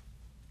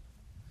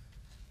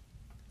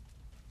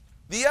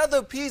 The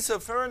other piece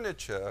of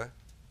furniture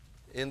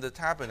in the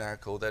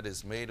tabernacle that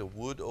is made of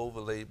wood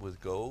overlaid with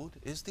gold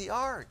is the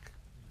ark.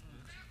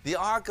 The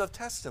ark of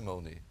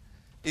testimony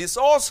is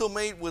also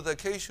made with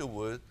acacia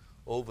wood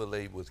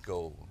overlaid with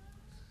gold.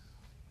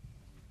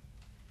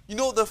 You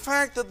know, the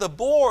fact that the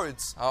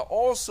boards are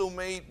also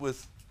made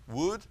with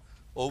wood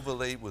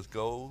overlaid with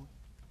gold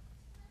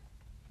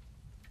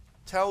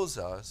tells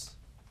us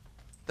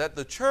that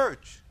the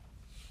church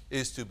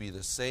is to be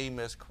the same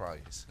as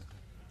Christ.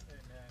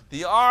 Amen.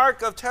 The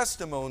ark of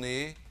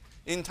testimony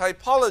in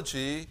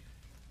typology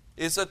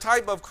is a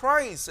type of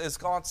Christ as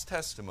God's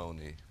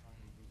testimony.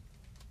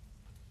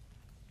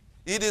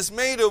 It is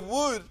made of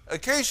wood,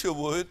 acacia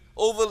wood,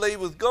 overlaid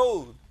with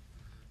gold.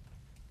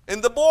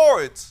 And the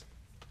boards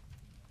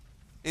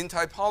in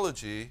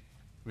typology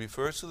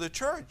refers to the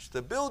church,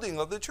 the building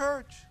of the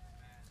church.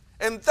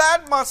 And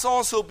that must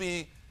also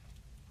be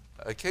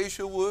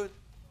acacia wood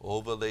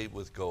overlaid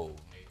with gold.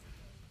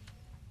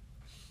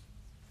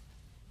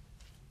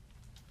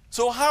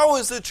 So how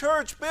is the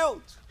church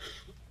built?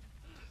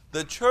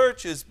 The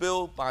church is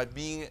built by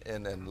being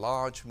an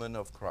enlargement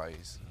of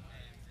Christ.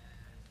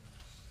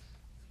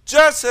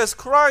 Just as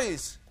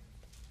Christ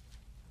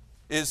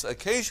is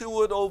acacia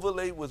wood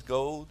overlaid with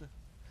gold,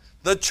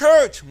 the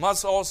church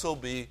must also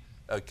be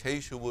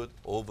acacia wood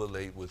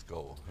overlaid with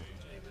gold.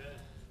 Amen.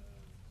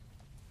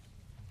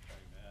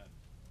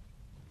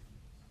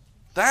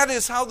 That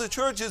is how the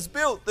church is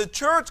built. The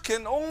church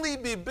can only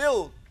be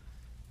built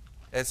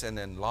as an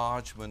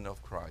enlargement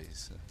of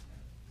Christ.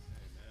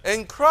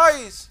 And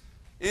Christ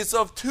is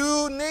of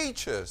two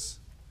natures,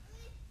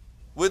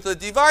 with the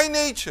divine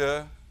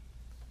nature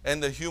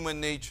and the human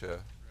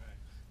nature,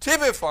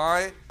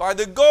 typified by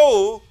the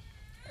gold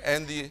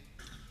and the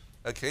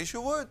acacia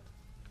wood.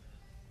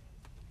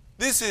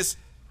 This is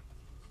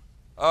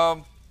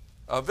a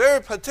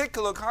very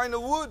particular kind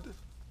of wood,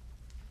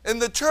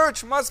 and the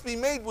church must be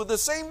made with the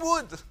same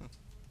wood.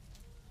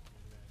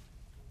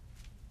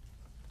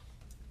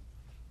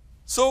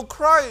 So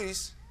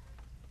Christ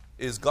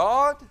is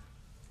God,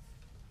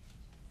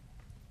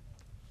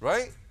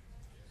 right?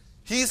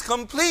 He's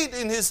complete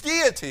in his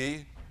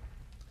deity,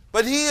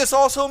 but he is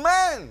also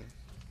man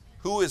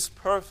who is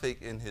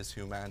perfect in his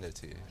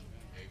humanity.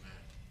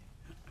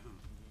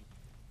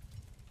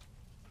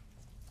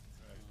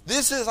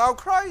 This is our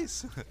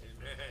Christ.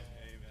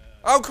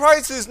 Our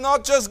Christ is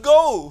not just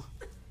gold.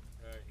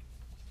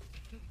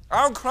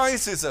 Our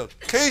Christ is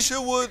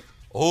acacia wood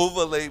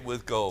overlaid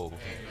with gold.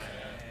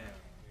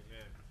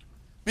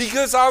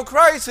 Because our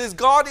Christ is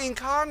God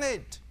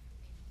incarnate.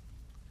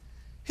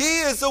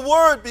 He is the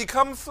Word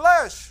become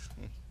flesh.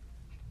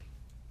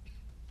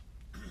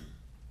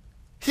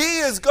 He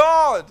is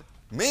God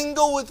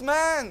mingled with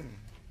man.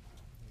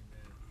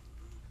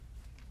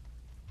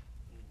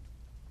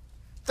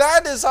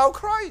 That is our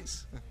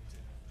Christ.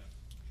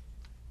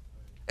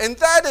 And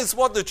that is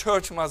what the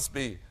church must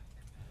be.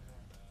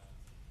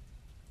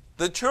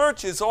 The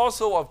church is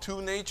also of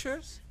two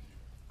natures,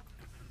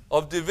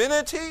 of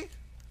divinity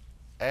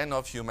and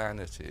of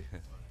humanity.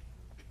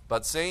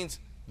 But saints,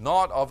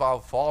 not of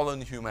our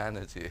fallen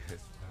humanity.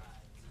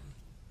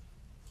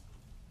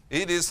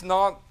 It is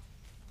not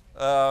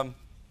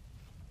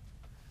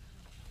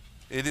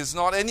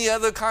any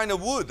other kind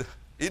of wood.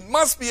 It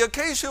must be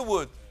acacia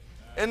wood.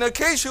 And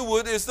acacia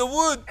wood is the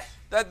wood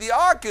that the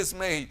ark is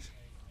made.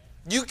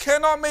 You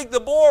cannot make the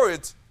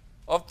boards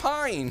of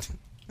pine.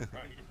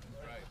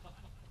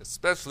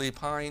 Especially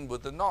pine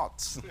with the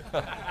knots.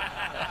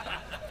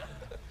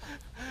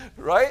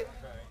 Right?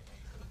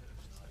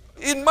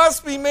 It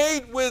must be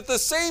made with the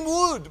same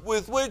wood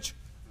with which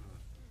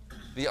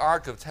the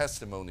ark of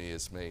testimony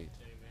is made.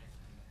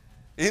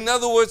 In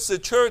other words, the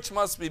church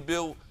must be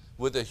built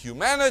with the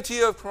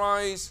humanity of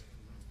Christ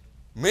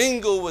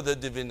mingled with the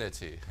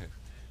divinity.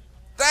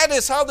 That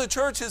is how the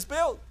church is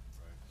built.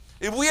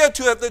 If we are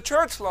to have the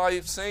church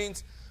life,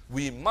 saints,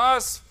 we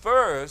must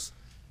first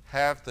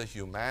have the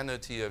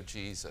humanity of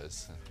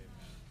Jesus.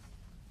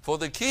 For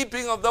the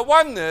keeping of the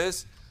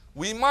oneness,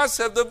 we must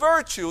have the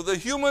virtue, the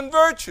human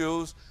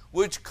virtues,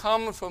 which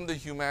come from the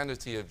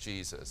humanity of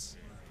Jesus.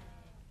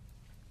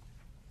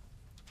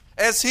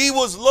 As he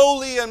was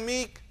lowly and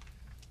meek,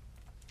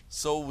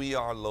 so we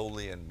are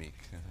lowly and meek.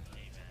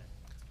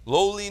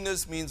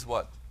 Lowliness means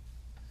what?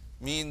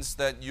 Means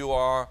that you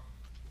are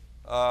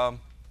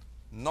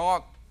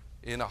not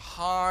in a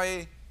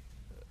high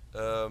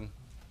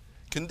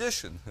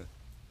condition.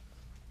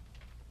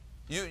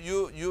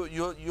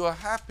 You are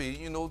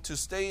happy, to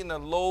stay in a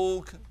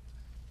low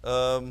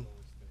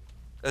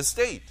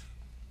estate,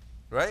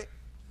 right?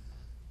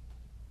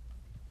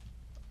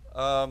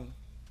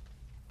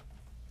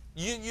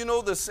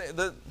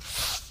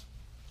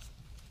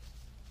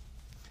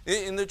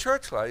 In the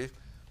church life,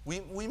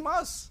 we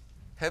must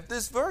have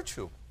this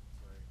virtue.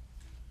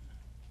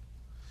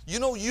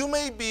 You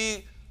may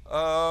be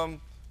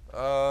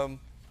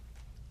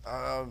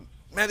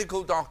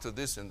medical doctor,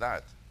 this and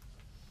that,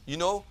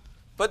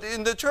 but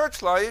in the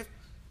church life,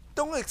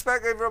 don't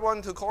expect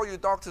everyone to call you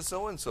Dr.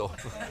 So-and-so.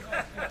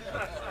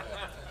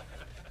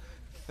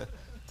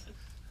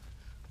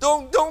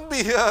 Don't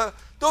be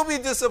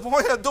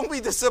disappointed. Don't be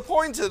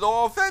disappointed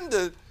or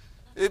offended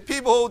if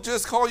people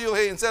just call you,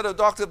 hey, instead of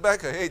Dr.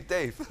 Becker, hey,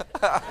 Dave.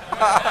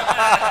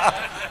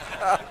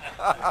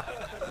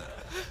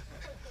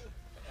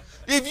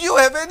 If you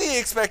have any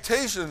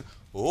expectation,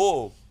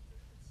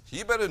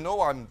 he better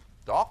know I'm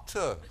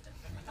doctor.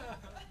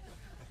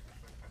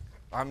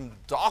 I'm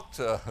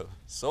Dr.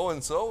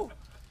 So-and-so.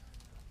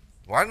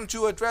 Why don't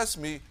you address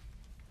me,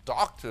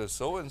 Dr.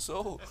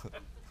 So-and-so?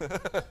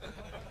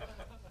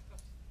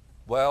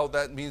 Well,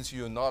 that means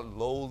you're not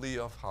lowly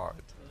of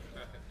heart.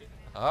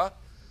 Huh?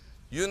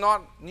 You're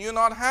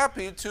not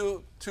happy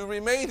to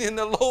remain in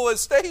the low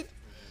estate.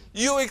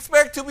 You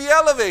expect to be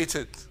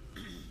elevated.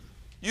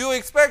 You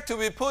expect to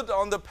be put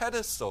on the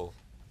pedestal.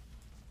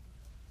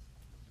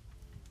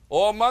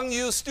 Or among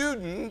you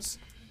students,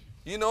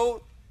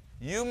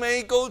 you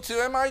may go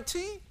to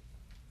MIT,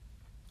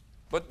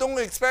 but don't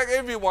expect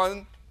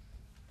everyone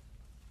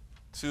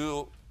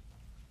to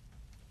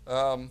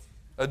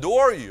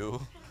adore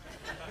you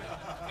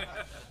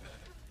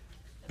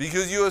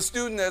because you're a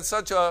student at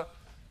such a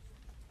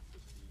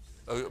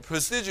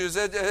prestigious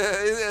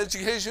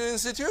education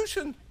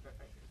institution.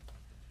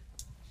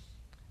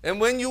 And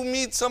when you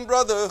meet some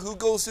brother who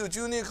goes to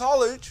junior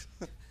college,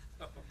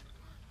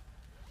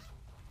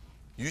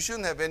 you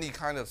shouldn't have any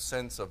kind of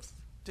sense of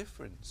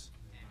difference.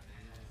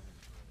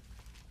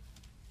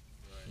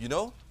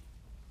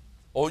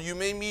 Or you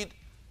may meet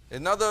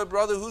another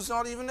brother who's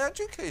not even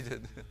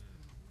educated.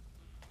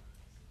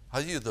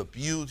 I see the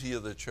beauty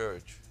of the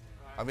church.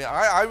 I mean,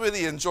 I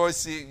really enjoy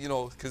seeing,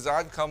 because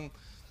I've come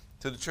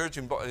to the church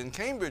in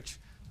Cambridge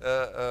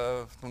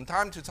from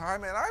time to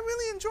time, and I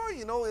really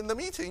enjoy, in the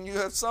meeting, you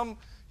have some,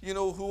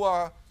 who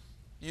are,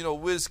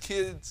 whiz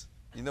kids,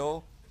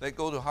 that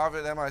go to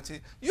Harvard,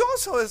 MIT. You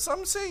also have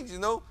some saints,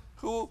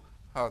 who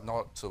are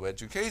not so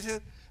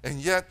educated, and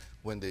yet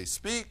when they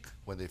speak,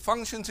 when they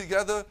function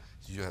together,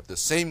 you have the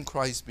same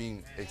Christ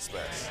being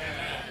expressed.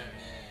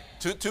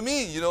 To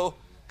me,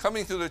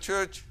 coming to the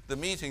church, the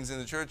meetings in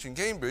the church in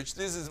Cambridge,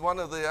 this is one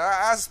of the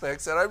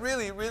aspects that I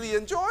really, really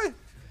enjoy.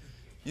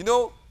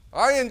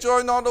 I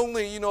enjoy not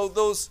only,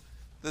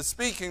 the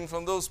speaking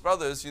from those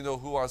brothers,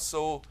 who are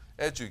so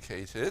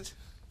educated,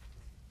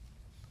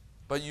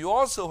 but you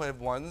also have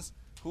ones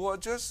who are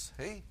just,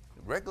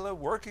 regular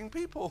working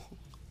people.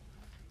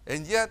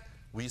 And yet,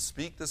 we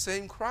speak the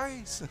same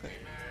Christ.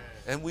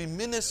 And we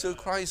minister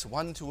Christ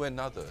one to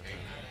another.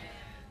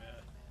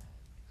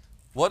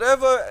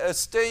 Whatever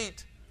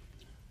estate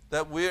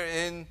that we're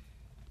in,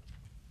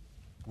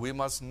 we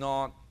must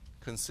not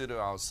consider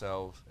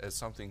ourselves as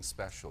something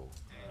special.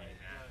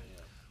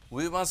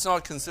 We must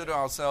not consider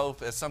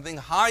ourselves as something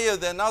higher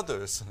than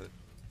others.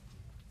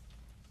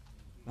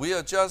 We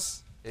are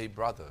just a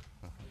brother.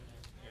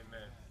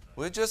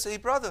 We're just a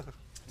brother.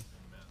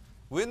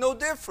 We're no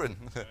different.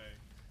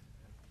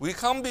 We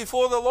come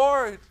before the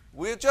Lord.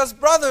 We're just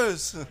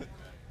brothers.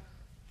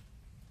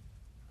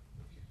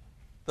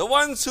 The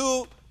ones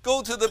who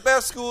go to the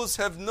best schools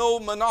have no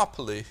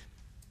monopoly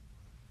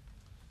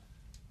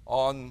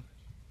on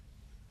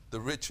the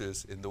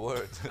riches in the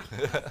Word.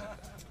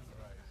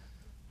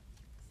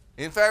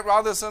 In fact,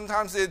 rather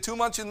sometimes they're too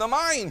much in the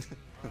mind.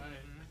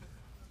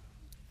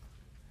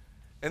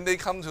 And they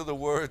come to the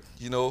Word,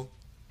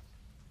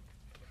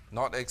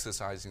 not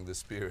exercising the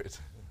Spirit.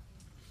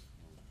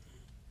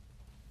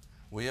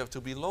 We have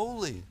to be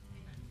lowly.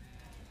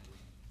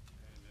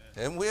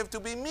 And we have to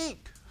be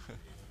meek.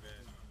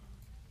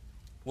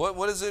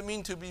 What does it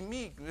mean to be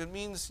meek? It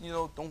means,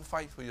 don't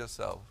fight for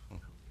yourself.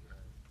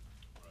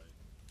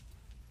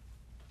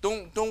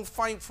 Don't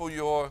fight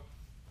for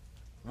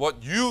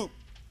what you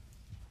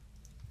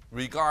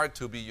regard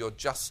to be your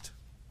just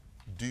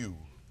due.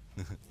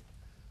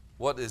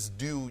 What is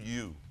due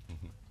you?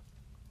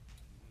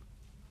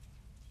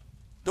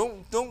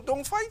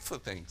 Don't fight for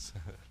things.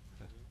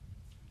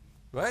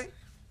 Right?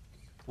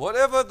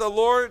 Whatever the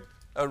Lord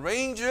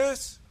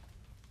arranges,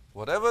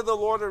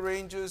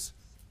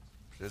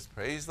 just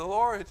praise the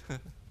Lord.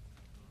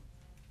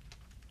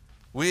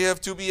 We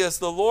have to be as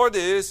the Lord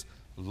is,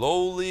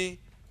 lowly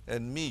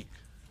and meek.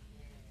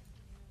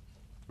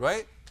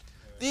 Right?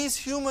 These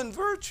human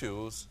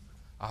virtues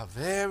are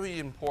very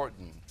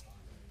important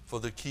for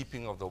the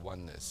keeping of the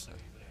oneness.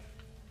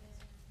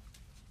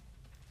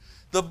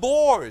 The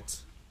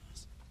boards,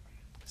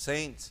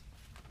 saints,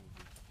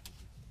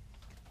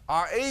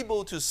 are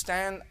able to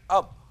stand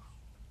up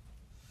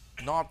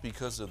not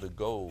because of the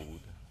gold,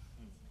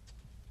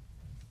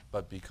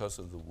 but because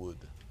of the wood.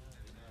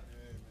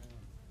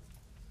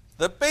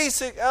 The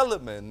basic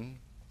element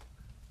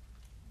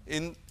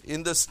in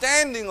the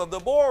standing of the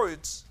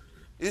boards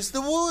is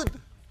the wood.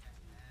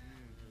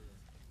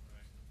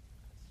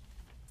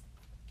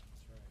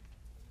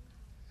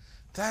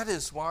 That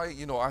is why,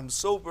 I'm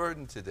so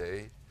burdened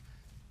today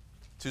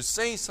to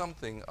say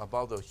something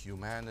about the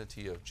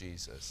humanity of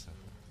Jesus.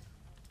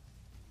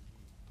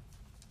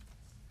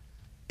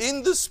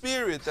 In the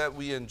spirit that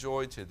we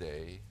enjoy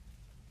today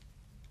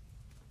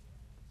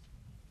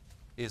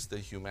is the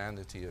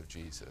humanity of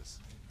Jesus.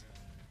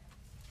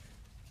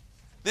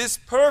 This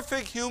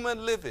perfect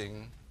human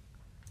living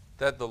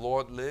that the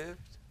Lord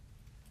lived,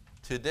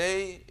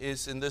 today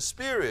is in the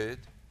spirit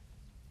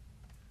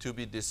to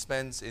be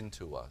dispensed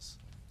into us.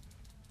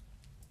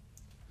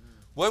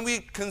 When we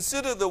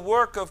consider the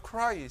work of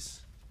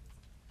Christ,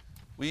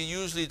 we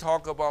usually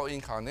talk about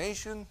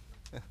incarnation,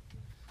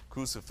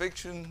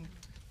 crucifixion,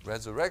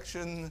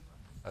 resurrection,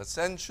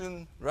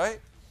 ascension, right?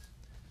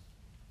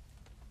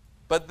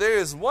 But there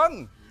is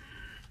one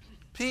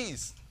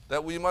piece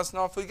that we must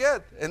not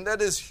forget, and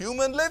that is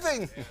human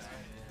living.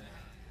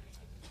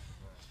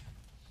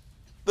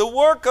 The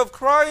work of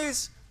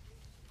Christ,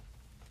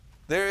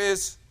 there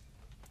is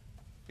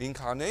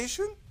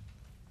incarnation,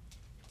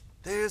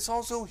 there is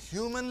also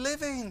human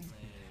living.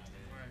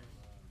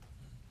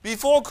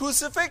 Before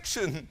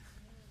crucifixion,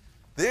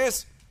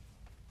 there's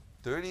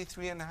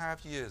 33 and a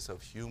half years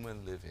of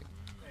human living.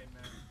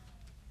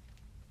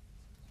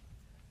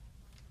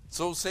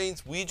 So,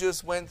 saints, we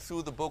just went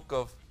through the book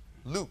of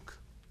Luke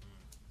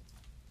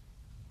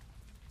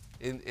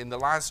in the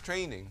last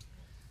training.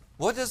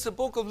 What does the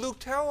book of Luke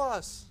tell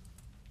us?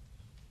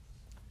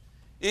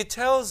 It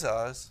tells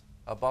us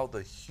about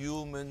the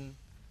human,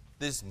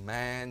 this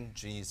man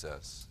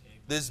Jesus,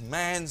 this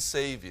man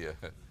Savior.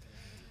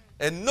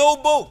 And no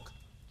book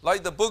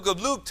like the book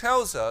of Luke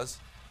tells us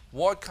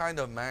what kind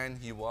of man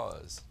he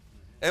was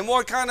and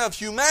what kind of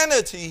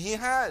humanity he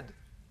had.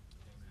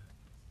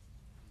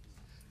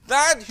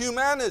 That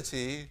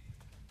humanity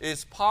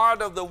is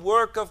part of the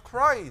work of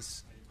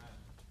Christ.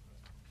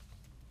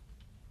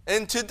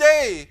 And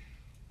today,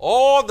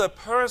 all the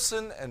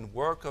person and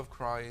work of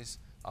Christ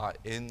are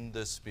in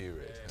the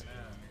Spirit. Amen.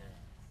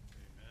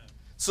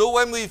 So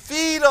when we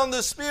feed on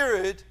the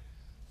Spirit,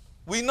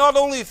 we not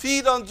only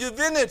feed on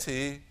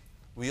divinity,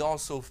 we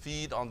also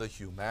feed on the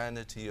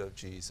humanity of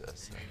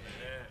Jesus.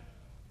 Amen.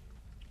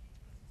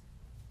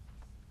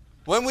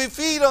 When we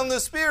feed on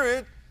the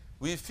Spirit,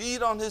 we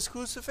feed on His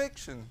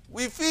crucifixion.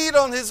 We feed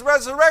on His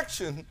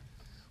resurrection.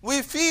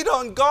 We feed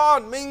on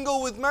God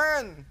mingled with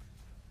man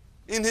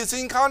in His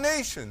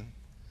incarnation.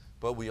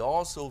 But we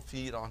also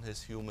feed on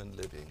His human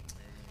living.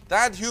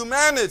 That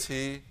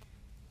humanity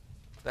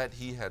that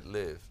He had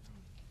lived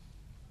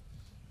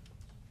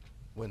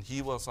when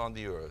He was on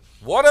the earth.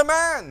 What a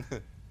man!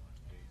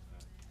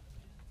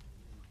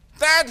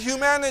 That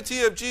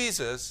humanity of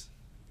Jesus,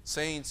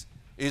 saints,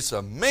 is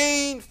a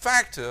main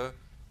factor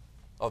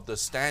of the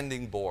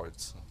standing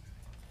boards.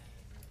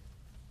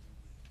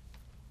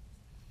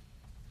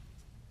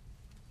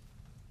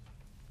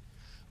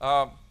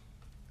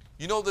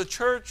 The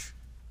church,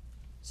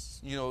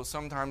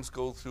 sometimes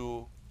go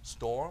through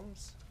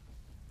storms.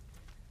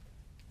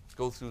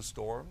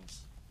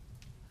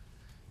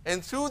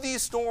 And through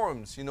these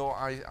storms,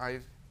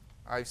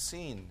 I've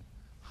seen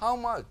how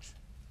much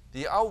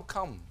the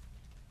outcome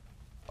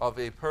of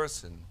a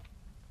person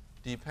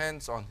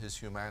depends on his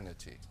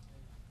humanity.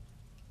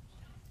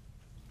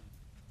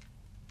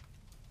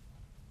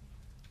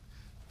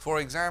 For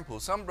example,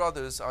 some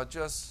brothers are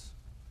just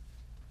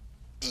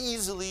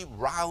easily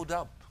riled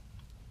up.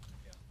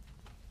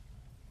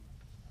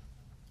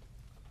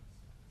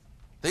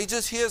 They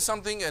just hear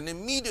something and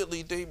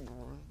immediately they,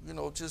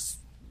 just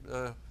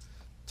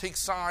take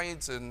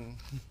sides and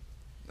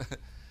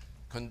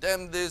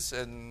condemn this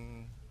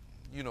and,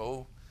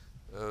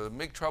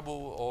 make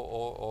trouble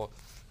or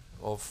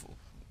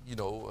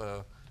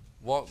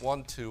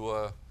want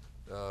to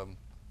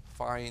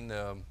find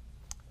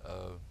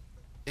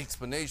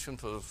explanation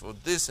for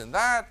this and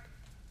that.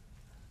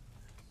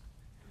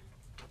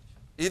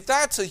 If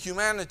that's a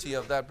humanity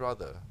of that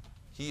brother,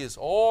 he is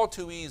all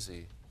too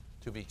easy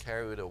to be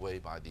carried away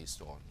by these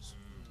storms.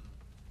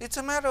 It's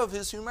a matter of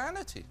his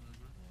humanity.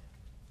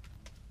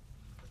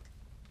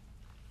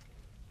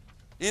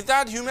 If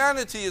that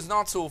humanity is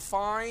not so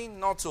fine,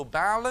 not so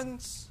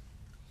balanced,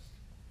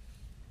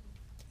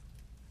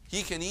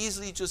 he can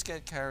easily just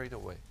get carried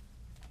away.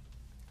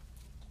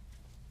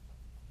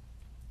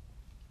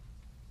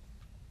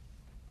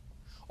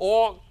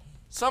 Or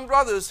some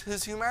brothers,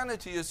 his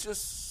humanity is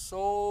just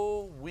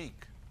so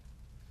weak.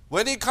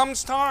 When it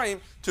comes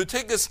time to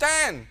take a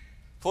stand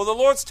for the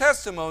Lord's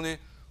testimony,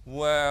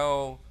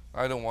 well,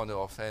 I don't want to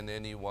offend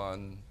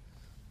anyone.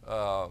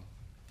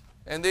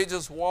 And they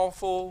just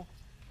waffle.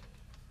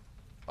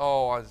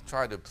 Oh, I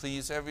try to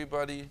please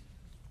everybody.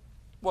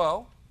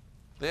 Well,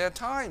 there are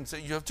times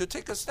that you have to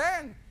take a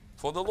stand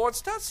for the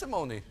Lord's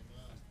testimony.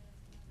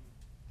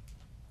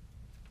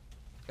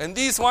 And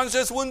these ones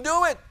just wouldn't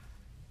do it.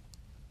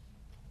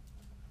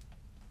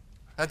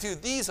 I tell you,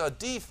 these are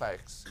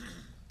defects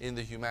in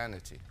the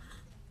humanity.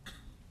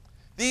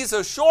 These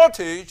are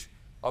shortage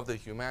of the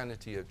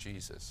humanity of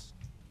Jesus.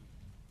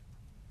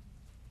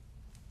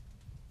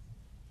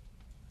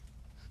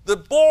 The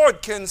boards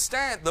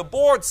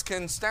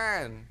can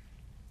stand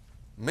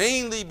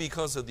mainly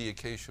because of the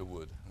acacia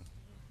wood.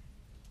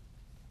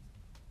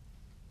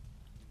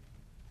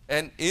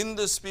 And in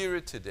the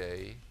Spirit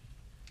today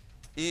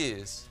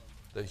is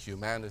the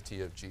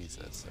humanity of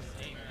Jesus.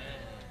 Amen.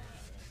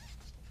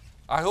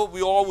 I hope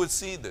we all would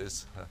see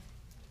this.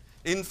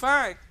 In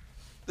fact,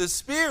 the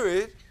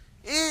Spirit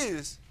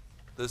is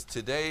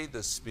today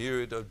the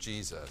Spirit of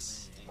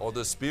Jesus, or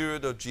the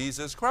Spirit of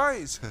Jesus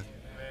Christ.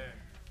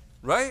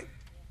 Right?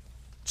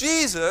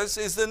 Jesus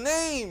is the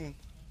name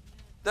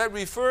that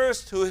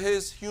refers to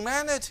his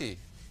humanity.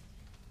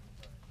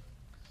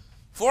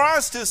 For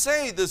us to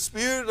say the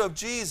Spirit of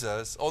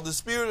Jesus or the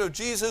Spirit of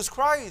Jesus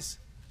Christ,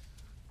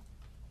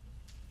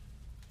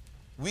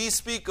 we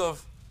speak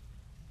of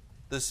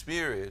the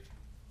Spirit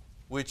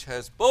which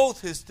has both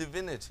his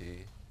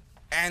divinity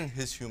and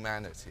his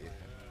humanity.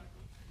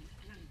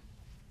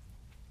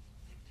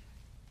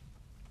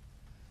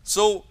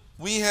 So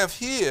we have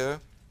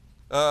here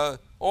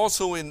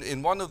also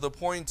in one of the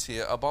points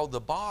here about the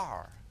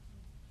bar.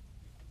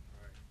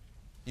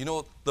 You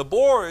know, the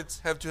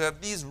boards have to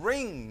have these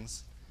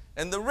rings,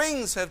 and the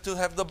rings have to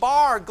have the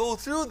bar go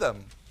through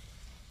them.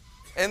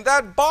 And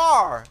that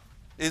bar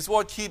is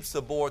what keeps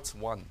the boards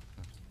one.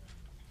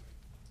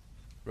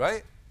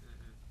 Right?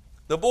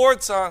 The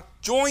boards are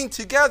joined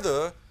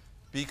together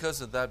because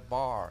of that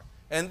bar.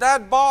 And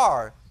that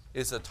bar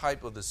is a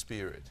type of the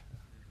Spirit.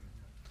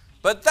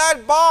 But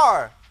that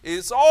bar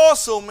is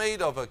also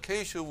made of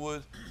acacia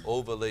wood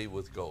overlaid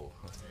with gold.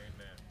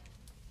 Amen.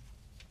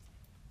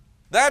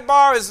 That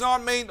bar is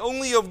not made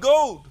only of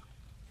gold.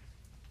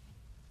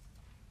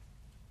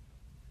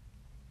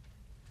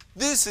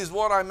 This is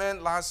what I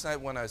meant last night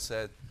when I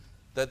said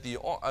that the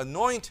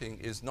anointing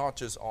is not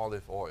just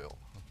olive oil.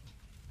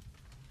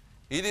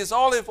 It is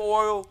olive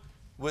oil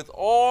with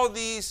all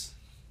these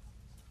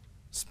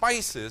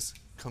spices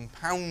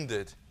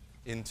compounded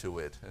into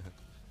it.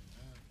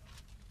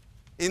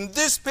 In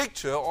this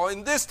picture, or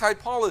in this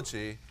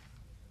typology,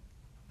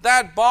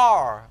 that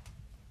bar,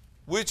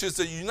 which is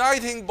the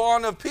uniting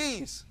bond of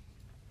peace,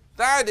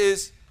 that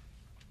is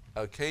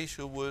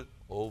acacia wood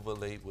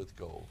overlaid with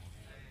gold.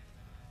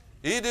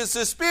 It is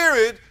the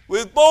Spirit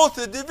with both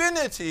the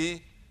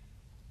divinity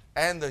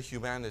and the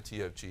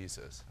humanity of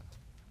Jesus.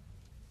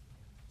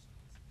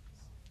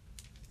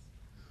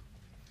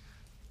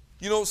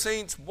 You know,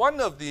 saints, one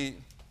of the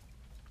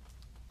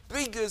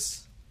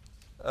biggest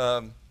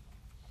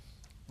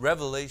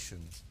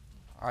revelations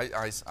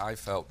I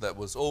felt that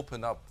was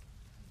opened up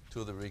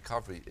to the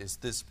recovery is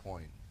this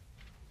point.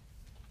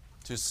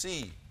 To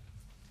see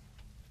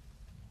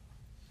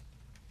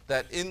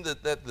that in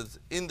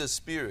the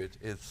Spirit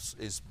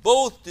is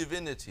both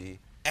divinity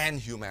and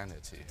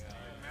humanity.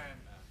 Amen.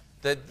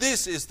 That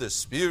this is the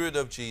Spirit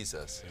of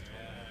Jesus. Amen.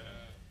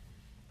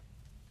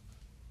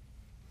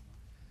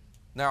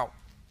 Now,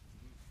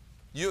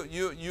 you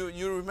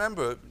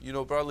remember,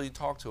 Brother Lee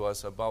talked to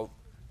us about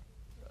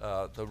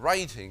the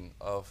writing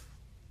of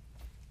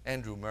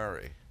Andrew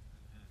Murray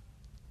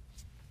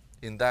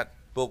in that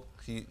book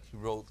he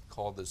wrote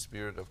called The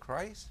Spirit of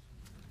Christ.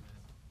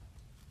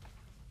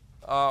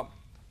 I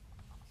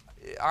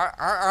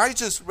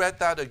just read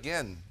that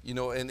again,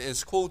 and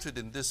it's quoted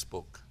in this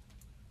book,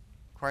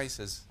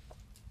 Christ is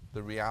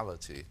the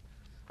Reality.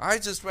 I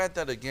just read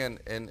that again,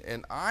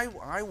 and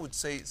I would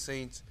say,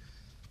 saints,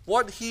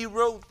 what he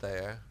wrote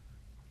there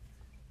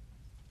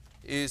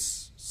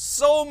is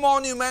so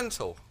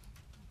monumental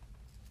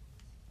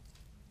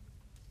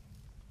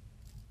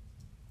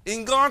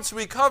in God's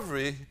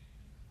recovery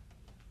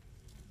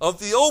of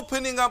the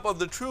opening up of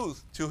the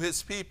truth to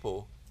his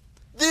people.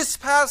 This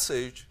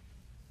passage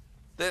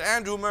that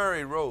Andrew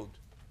Murray wrote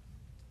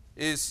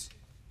is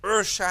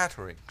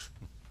earth-shattering.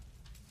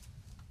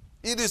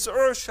 It is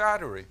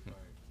earth-shattering.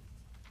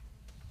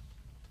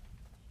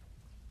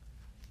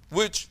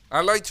 Which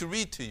I like to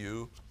read to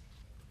you,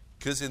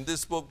 because in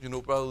this book,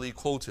 Brother Lee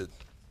quoted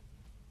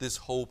this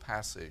whole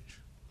passage.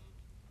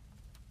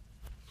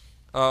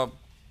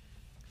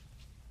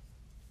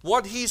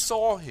 What he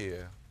saw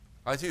here,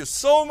 I tell you,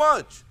 so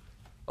much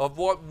of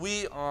what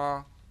we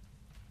are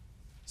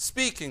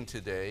speaking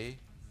today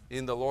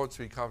in the Lord's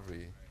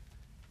recovery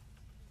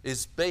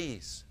is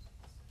based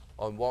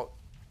on what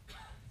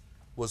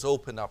was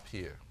opened up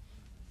here.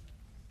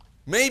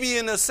 Maybe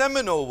in a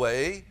seminal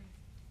way,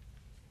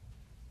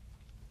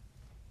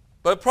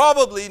 But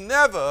probably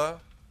never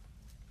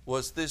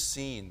was this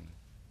seen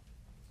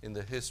in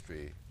the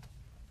history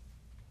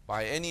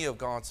by any of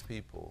God's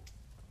people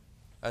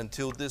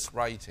until this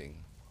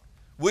writing,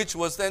 which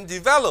was then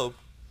developed,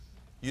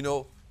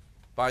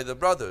 by the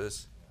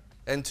brothers.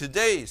 And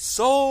today,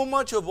 so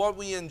much of what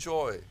we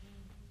enjoy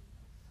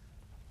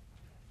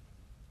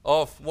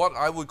of what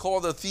I would call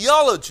the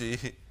theology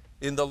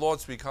in the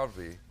Lord's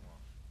recovery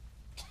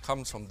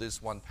comes from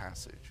this one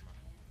passage.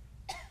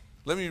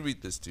 Let me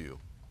read this to you.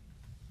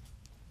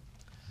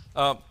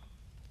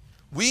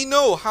 We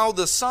know how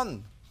the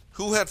Son,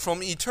 who had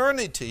from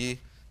eternity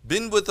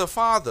been with the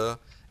Father,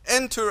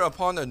 entered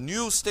upon a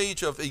new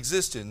stage of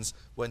existence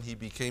when he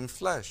became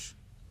flesh.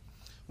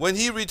 When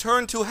he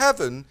returned to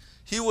heaven,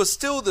 he was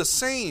still the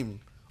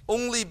same,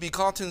 only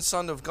begotten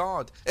Son of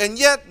God, and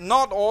yet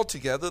not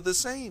altogether the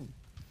same.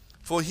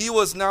 For he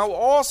was now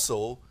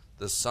also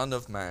the Son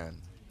of Man,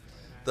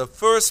 the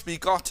first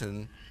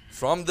begotten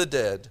from the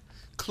dead,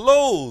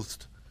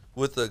 clothed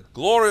with the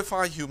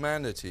glorified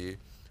humanity,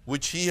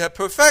 which he had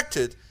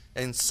perfected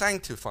and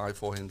sanctified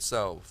for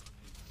himself.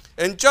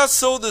 And just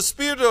so the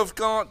Spirit of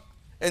God,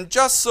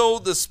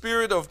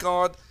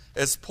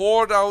 as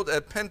poured out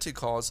at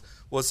Pentecost,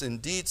 was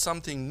indeed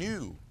something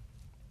new.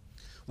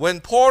 When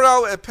poured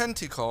out at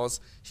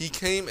Pentecost, he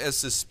came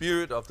as the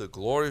Spirit of the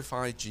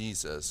glorified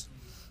Jesus,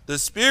 the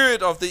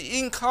Spirit of the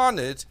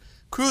incarnate,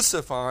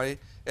 crucified,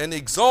 and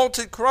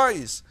exalted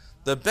Christ,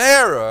 the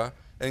bearer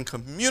and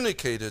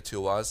communicator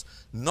to us,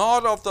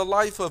 not of the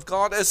life of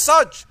God as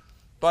such,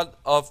 but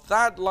of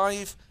that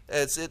life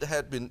as it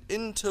had been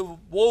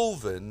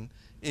interwoven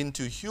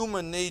into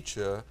human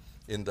nature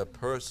in the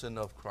person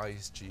of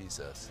Christ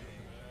Jesus.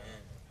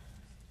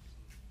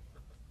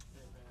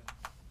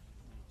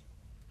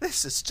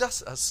 This is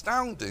just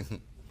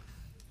astounding.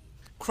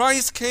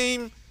 Christ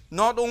came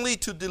not only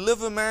to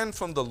deliver man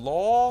from the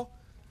law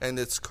and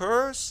its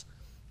curse,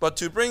 but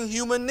to bring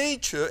human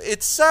nature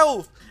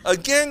itself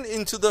again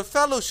into the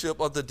fellowship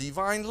of the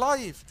divine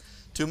life,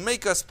 to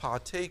make us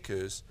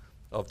partakers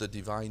of the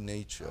divine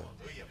nature.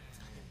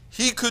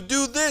 He could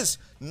do this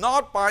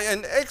not by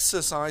an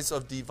exercise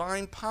of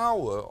divine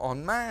power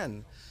on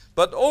man,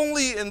 but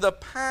only in the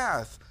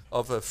path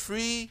of a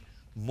free,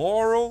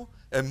 moral,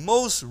 and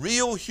most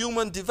real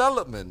human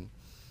development.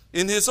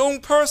 In his own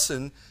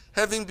person,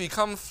 having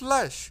become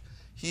flesh,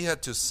 he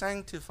had to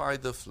sanctify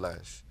the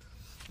flesh.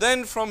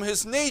 Then from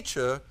his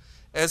nature,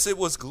 as it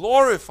was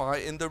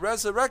glorified in the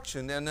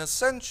resurrection and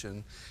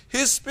ascension,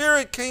 his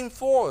spirit came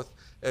forth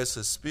as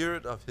the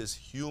spirit of his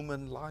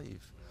human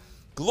life,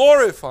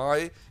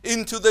 glorified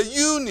into the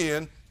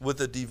union with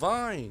the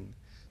divine,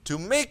 to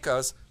make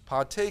us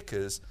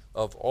partakers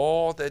of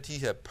all that he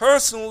had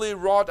personally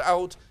wrought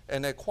out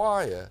and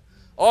acquired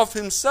of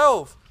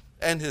himself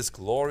and his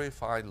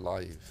glorified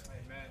life.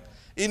 Amen.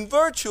 In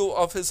virtue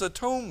of his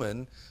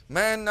atonement,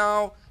 man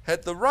now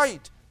had the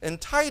right and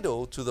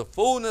title to the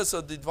fullness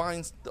of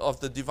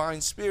the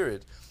divine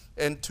Spirit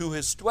and to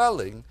his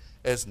dwelling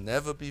as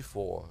never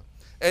before.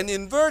 And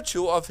in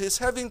virtue of his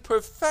having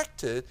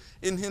perfected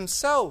in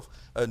himself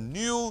a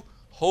new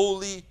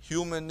holy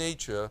human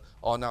nature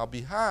on our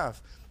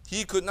behalf,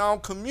 he could now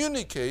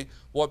communicate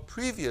what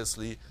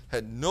previously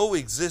had no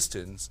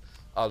existence,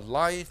 a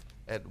life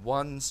at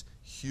once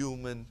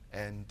human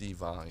and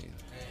divine.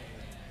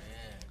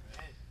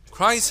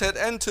 Christ had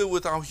entered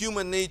with our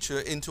human nature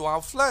into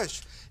our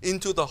flesh,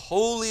 into the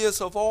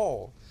holiest of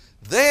all.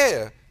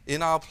 There,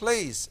 in our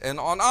place and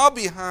on our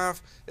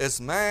behalf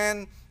as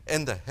man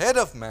and the head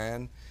of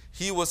man,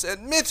 he was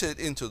admitted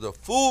into the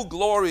full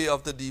glory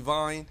of the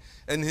divine,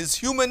 and his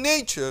human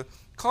nature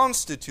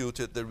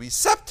constituted the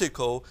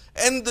receptacle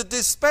and the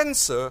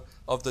dispenser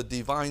of the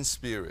divine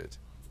Spirit.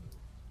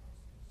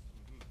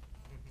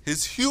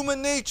 His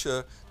human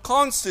nature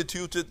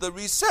constituted the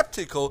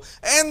receptacle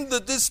and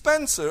the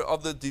dispenser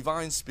of the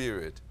divine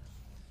Spirit.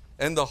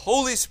 And the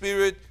Holy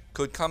Spirit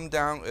could come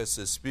down as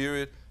the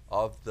Spirit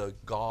of the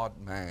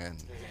God-man.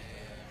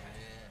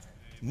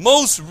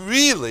 Most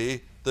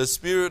really the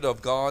Spirit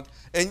of God,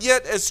 and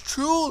yet as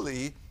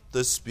truly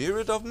the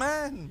Spirit of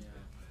man.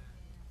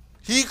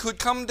 He could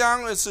come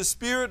down as the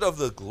Spirit of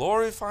the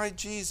glorified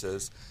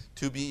Jesus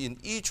to be in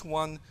each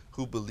one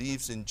who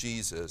believes in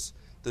Jesus,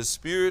 the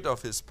Spirit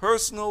of his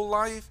personal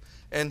life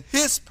and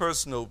his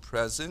personal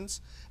presence,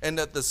 and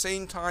at the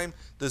same time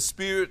the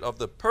Spirit of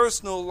the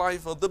personal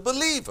life of the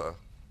believer.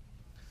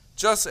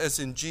 Just as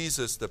in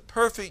Jesus the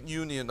perfect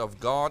union of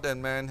God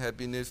and man had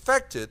been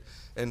effected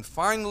and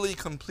finally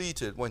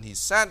completed when he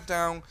sat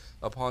down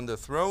upon the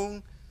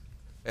throne,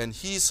 and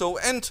he so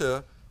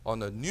entered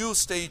on a new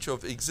stage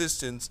of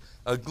existence,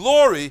 a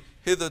glory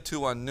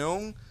hitherto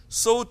unknown,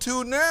 so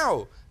too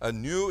now a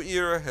new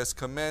era has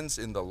commenced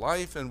in the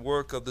life and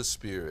work of the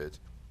Spirit.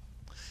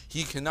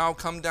 He can now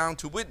come down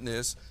to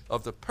witness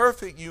of the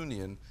perfect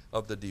union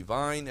of the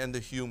divine and the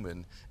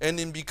human, and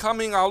in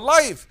becoming our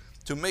life,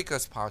 to make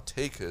us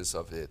partakers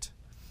of it.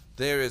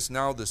 There is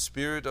now the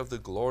Spirit of the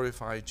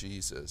glorified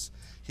Jesus.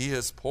 He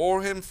has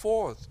poured him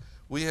forth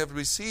we have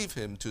received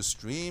him to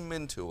stream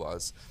into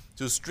us,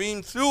 to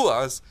stream through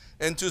us,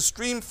 and to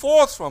stream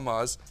forth from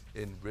us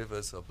in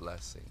rivers of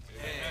blessing.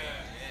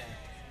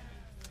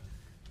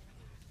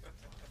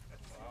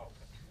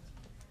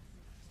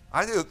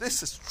 I think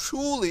this is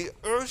truly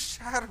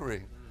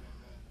earth-shattering.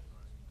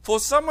 For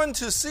someone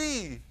to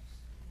see,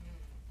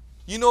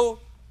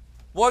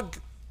 what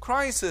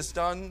Christ has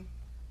done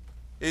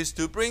is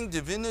to bring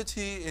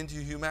divinity into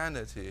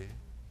humanity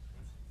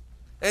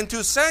and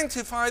to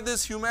sanctify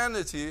this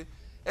humanity,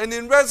 and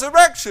in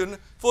resurrection,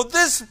 for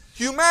this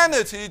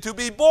humanity to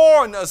be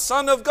born a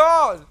son of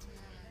God,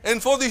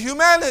 and for the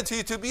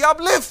humanity to be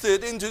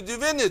uplifted into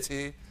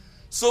divinity,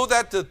 so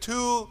that the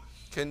two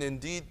can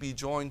indeed be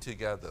joined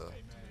together.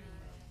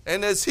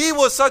 And as he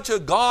was such a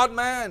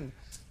God-man,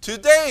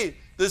 today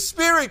the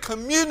Spirit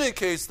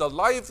communicates the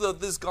life of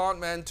this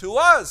God-man to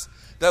us,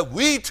 that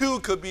we too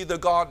could be the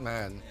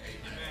God-man.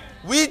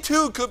 We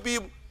too could be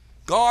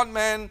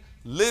God-man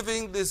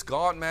living this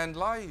God-man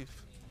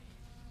life.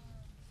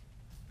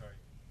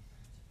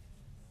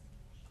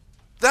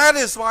 That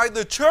is why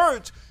the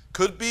church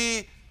could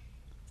be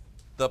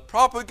the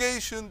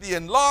propagation, the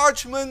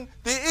enlargement,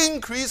 the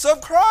increase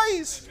of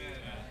Christ.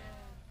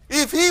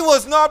 If he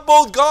was not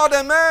both God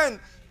and man,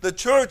 the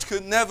church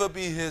could never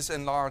be his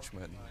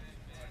enlargement.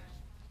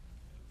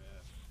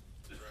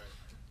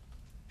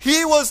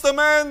 He was the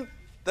man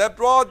that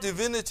brought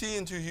divinity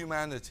into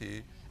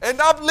humanity and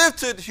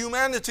uplifted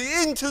humanity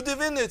into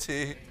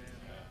divinity.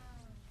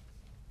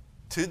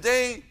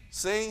 Today,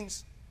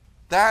 saints,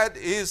 that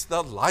is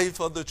the life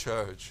of the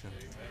church.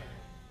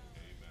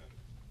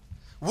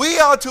 We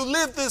are to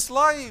live this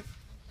life.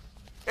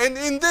 And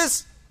in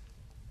this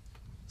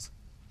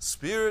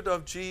Spirit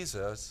of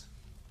Jesus,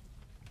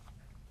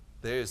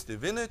 there is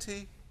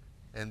divinity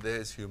and there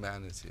is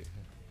humanity.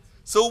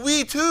 So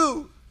we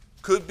too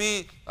could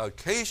be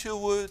acacia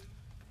wood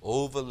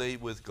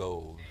overlaid with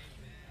gold.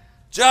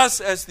 Just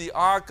as the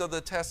Ark of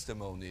the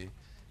Testimony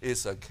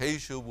is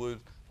acacia wood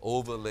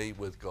overlaid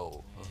with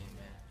gold.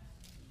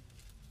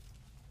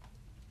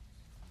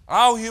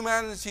 Our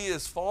humanity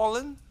is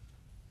fallen,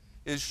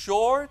 is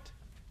short,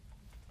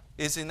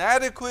 is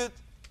inadequate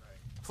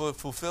for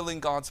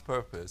fulfilling God's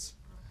purpose.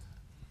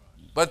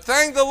 But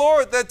thank the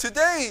Lord that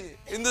today,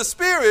 in the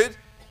Spirit,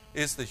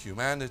 is the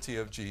humanity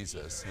of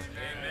Jesus.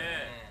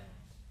 Amen.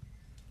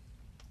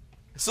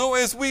 So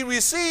as we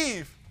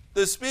receive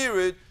the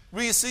Spirit,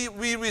 we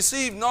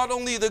receive not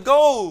only the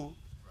gold,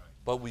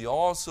 but we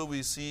also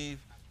receive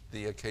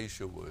the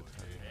acacia wood.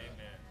 Amen.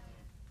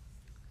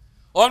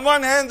 On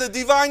one hand, the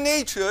divine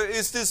nature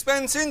is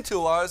dispensed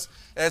into us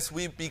as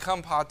we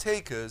become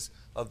partakers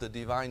of the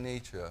divine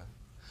nature.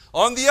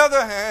 On the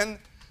other hand,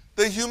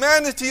 the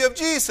humanity of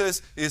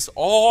Jesus is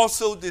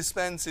also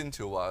dispensed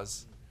into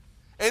us.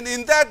 And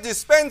in that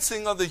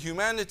dispensing of the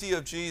humanity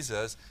of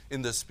Jesus,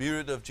 in the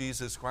Spirit of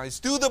Jesus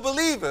Christ, to the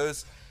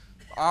believers,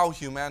 our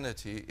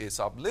humanity is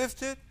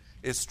uplifted,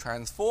 is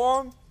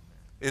transformed,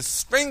 is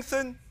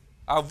strengthened.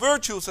 Our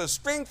virtues are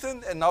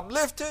strengthened and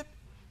uplifted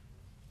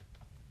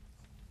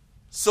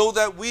so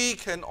that we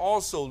can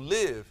also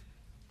live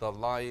the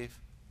life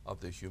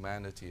of the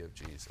humanity of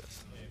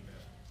Jesus. Amen.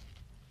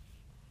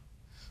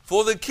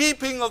 For the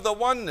keeping of the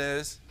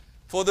oneness,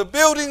 for the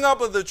building up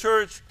of the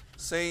church,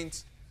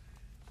 saints,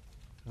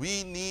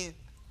 we need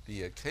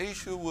the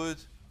acacia wood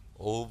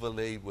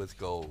overlaid with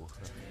gold.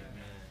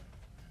 Amen.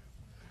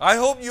 I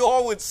hope you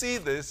all would see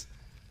this.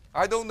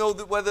 I don't know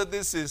whether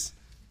this is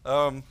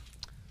too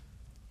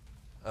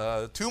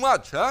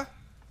much, huh? Amen.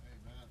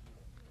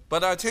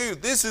 But I tell you,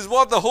 this is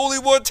what the Holy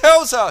Word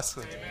tells us.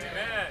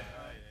 Amen.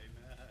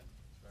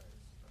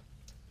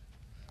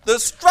 The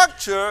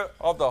structure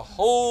of the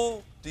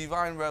whole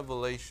divine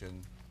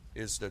revelation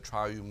is the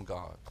triune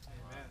God.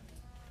 Amen.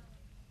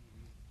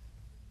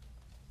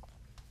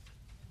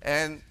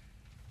 And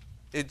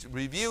it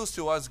reveals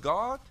to us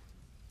God,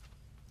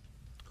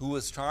 who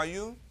is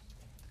triune.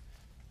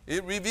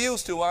 It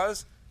reveals to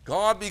us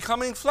God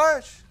becoming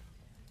flesh.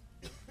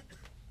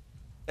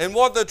 And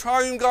what the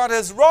triune God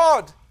has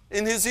wrought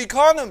in his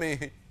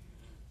economy.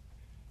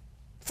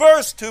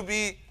 First,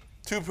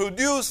 to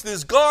produce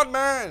this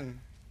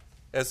God-man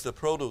as the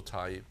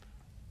prototype.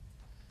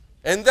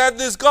 And that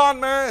this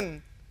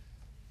God-man,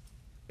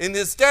 in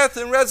his death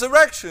and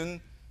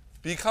resurrection,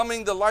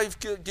 becoming the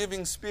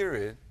life-giving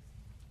Spirit,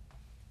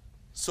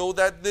 so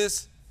that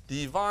this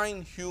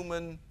divine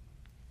human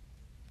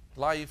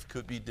life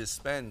could be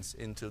dispensed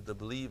into the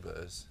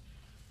believers,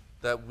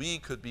 that we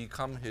could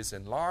become his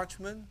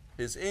enlargement,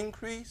 his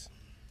increase,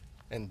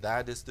 and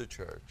that is the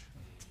church.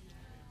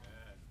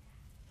 Amen.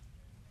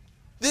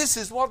 This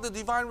is what the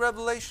divine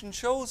revelation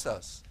shows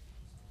us.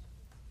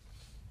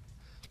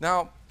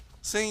 Now,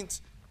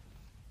 saints,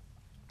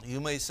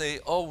 you may say,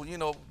 oh,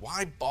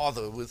 why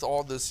bother with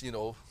all this,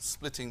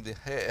 splitting the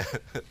hair?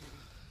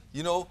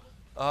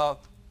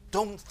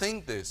 Don't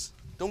think this.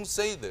 Don't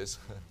say this.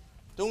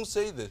 Don't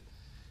say this.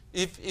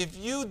 If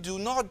you do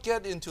not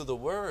get into the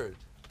Word,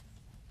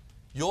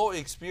 your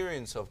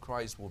experience of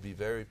Christ will be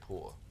very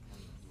poor.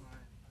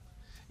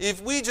 If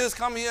we just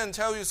come here and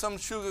tell you some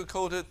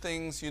sugar-coated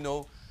things,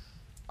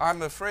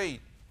 I'm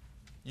afraid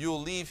you'll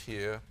leave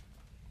here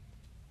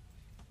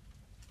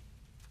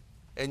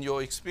and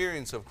your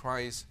experience of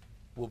Christ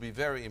will be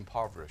very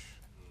impoverished.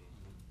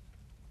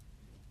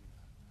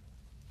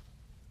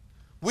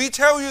 We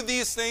tell you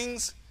these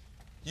things,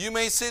 you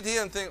may sit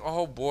here and think,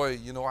 oh boy,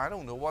 I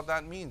don't know what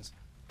that means.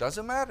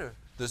 Doesn't matter.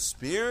 The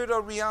Spirit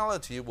of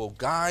reality will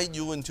guide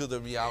you into the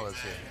reality.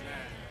 Amen.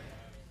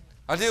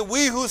 Until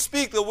we who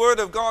speak the Word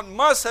of God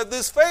must have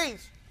this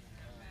faith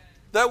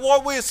that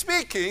what we're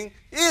speaking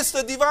is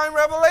the divine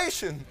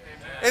revelation.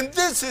 Amen. And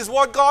this is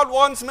what God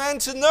wants man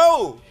to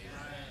know.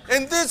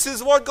 Amen. And this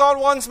is what God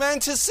wants man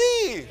to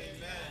see. Amen.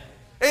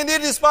 And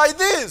it is by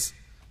this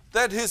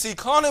that his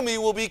economy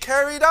will be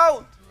carried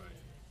out.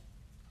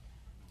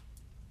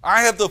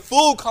 I have the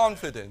full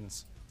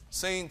confidence,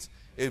 saints,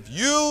 if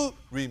you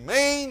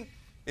remain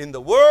in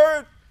the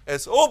Word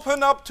as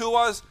opened up to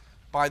us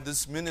by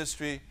this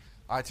ministry,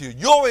 I tell you,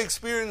 your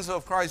experience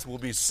of Christ will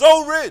be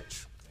so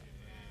rich.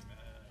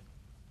 Amen.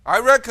 I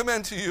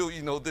recommend to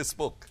you, this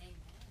book. Amen.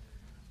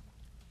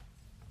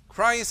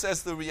 Christ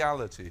as the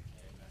reality. Amen.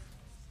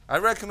 I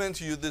recommend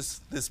to you this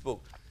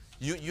book.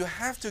 You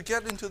have to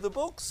get into the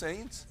books,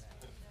 saints.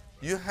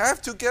 You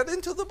have to get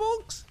into the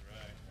books.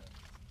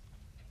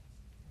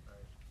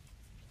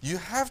 You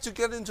have to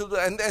get into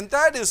and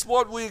that is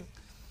what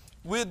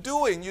we're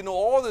doing,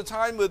 all the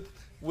time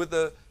with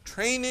the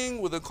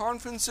training, with the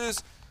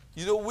conferences.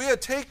 We are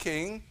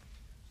taking,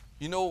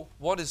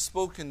 what is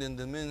spoken in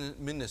the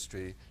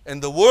ministry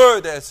and the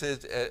word as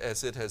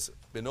it has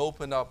been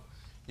opened up,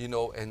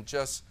 and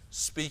just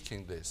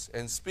speaking this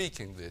and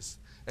speaking this.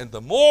 And the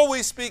more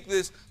we speak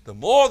this, the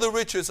more the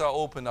riches are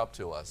opened up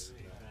to us.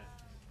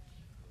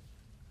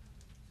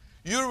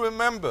 You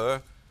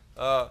remember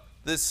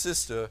this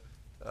sister,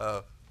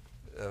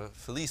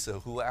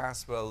 Felisa, who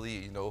asked Brother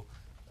Lee,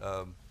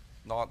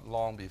 not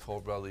long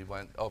before Brother Lee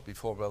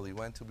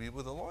went to be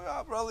with the Lord,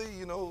 Brother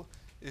Lee,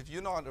 if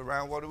you're not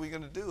around, what are we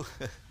going to do?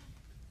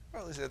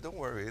 Brother Lee said, don't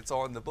worry, it's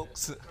all in the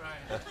books.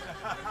 Right.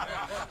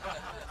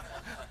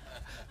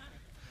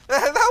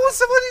 That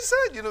was what he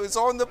said, it's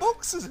all in the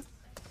books.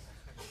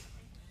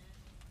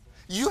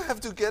 You have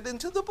to get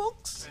into the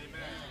books.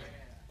 Amen.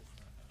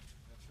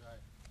 That's right.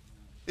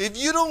 If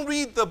you don't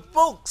read the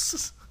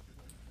books,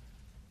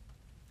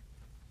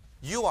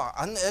 you are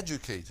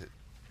uneducated.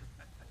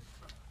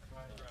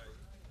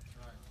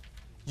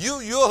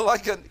 You're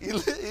like an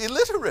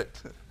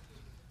illiterate.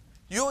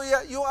 You're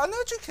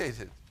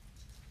uneducated.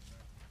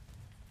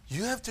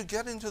 You have to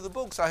get into the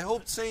books. I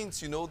hope,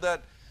 saints,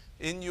 that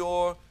in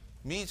your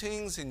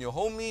meetings, in your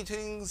home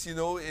meetings,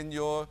 in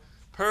your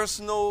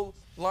personal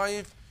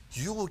life,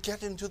 you will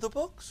get into the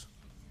books.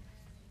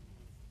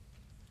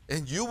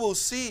 And you will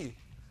see,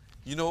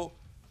 the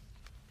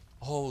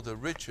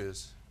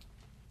riches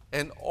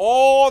and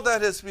all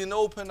that has been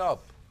opened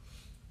up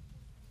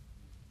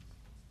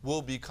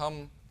will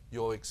become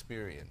your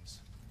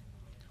experience,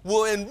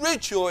 will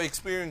enrich your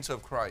experience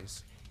of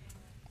Christ.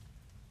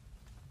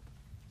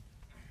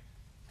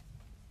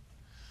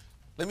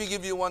 Let me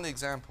give you one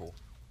example.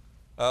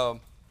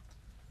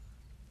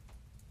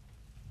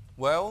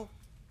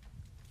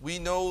 We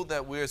know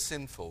that we're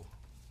sinful.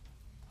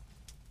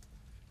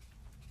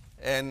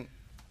 And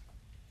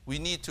we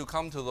need to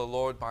come to the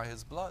Lord by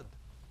His blood.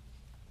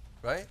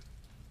 Right?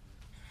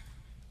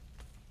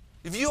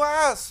 If you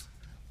ask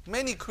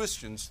many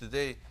Christians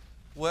today,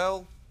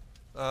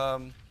 how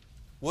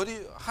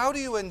do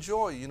you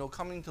enjoy,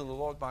 coming to the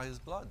Lord by His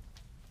blood?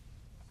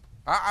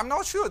 I'm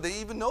not sure they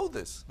even know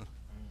this.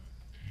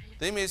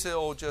 They may say,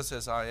 just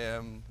as I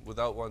am,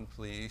 without one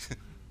plea.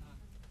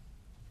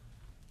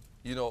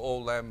 O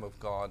Lamb of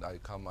God, I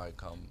come.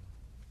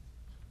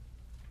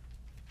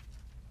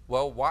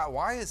 Well,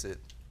 why is it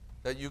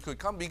that you could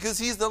come? Because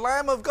He's the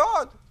Lamb of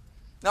God.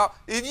 Now,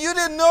 if you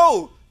didn't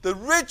know the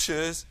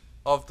riches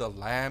of the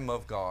Lamb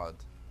of God,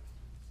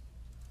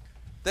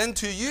 then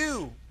to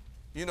you,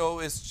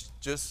 it's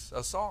just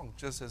a song,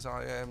 just as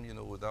I am,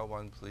 without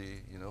one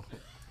plea,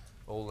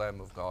 O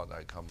Lamb of God,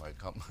 I come.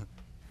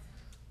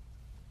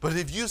 But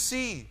if you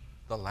see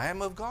the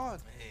Lamb of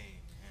God,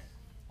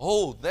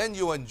 then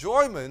your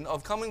enjoyment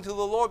of coming to the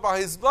Lord by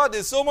His blood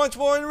is so much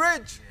more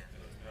enriched.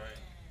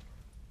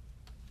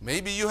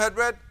 Maybe you had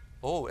read,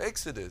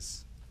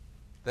 Exodus.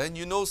 Then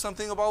you know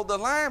something about the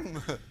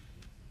Lamb.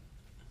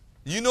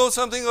 You know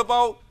something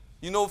about,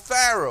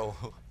 Pharaoh.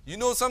 You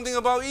know something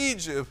about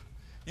Egypt.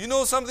 You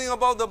know something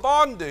about the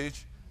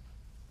bondage.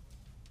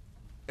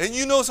 And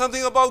you know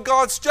something about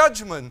God's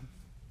judgment.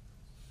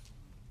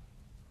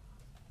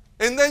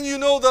 And then you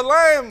know the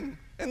Lamb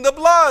and the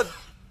blood.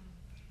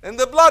 And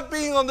the blood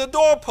being on the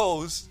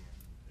doorpost.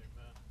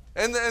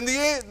 And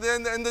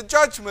the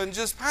judgment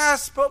just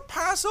pass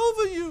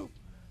over you.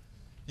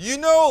 You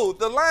know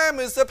the Lamb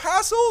is the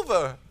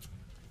Passover.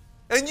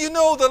 And you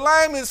know the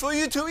Lamb is for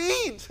you to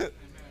eat.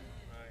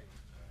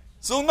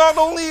 So not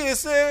only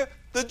is there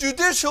the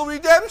judicial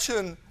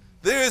redemption,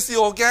 there is the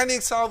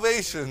organic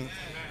salvation. Amen.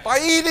 By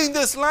eating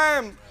this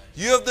lamb,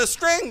 you have the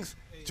strength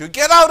to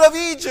get out of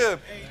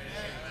Egypt. Amen.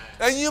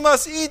 And you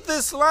must eat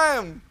this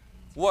lamb.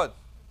 What?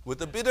 With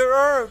the bitter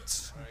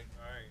herbs.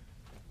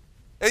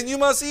 And you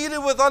must eat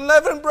it with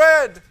unleavened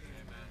bread.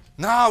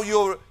 Now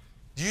you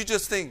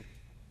just think,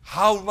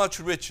 how much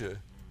richer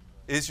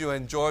is your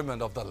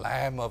enjoyment of the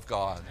Lamb of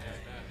God?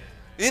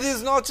 It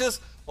is not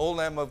just, oh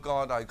Lamb of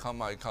God, I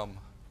come, I come.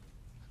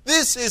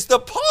 This is the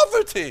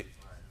poverty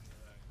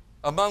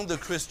among the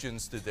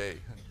Christians today.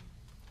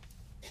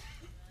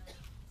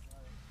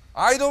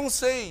 I don't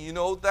say,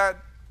 that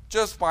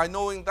just by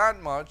knowing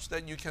that much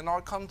that you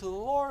cannot come to the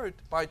Lord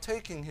by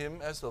taking Him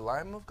as the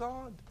Lamb of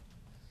God.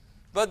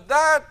 But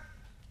that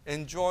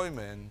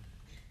enjoyment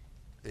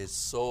is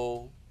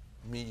so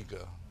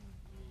meager.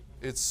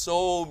 It's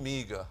so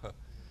meager.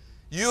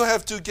 You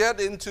have to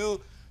get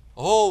into,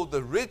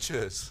 the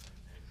riches.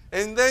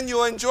 And then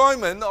your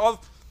enjoyment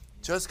of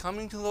just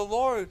coming to the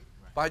Lord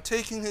by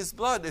taking His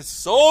blood is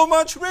so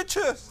much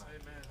richer.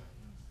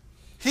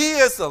 He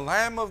as the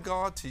Lamb of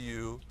God to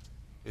you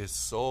is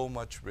so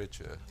much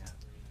richer.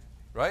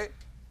 Right?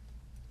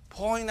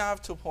 Point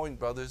after point,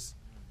 brothers,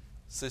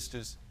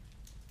 sisters,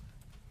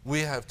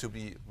 we have to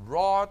be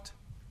wrought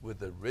with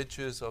the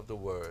riches of the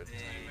Word.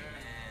 Amen.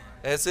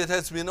 As it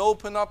has been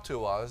opened up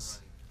to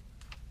us,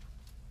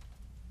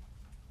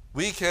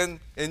 we can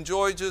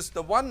enjoy just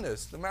the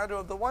oneness, the matter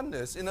of the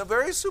oneness, in a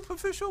very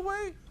superficial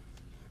way.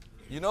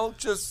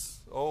 Just,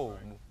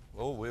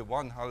 we're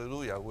one,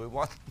 hallelujah, we're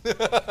one.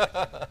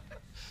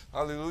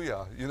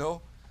 Hallelujah,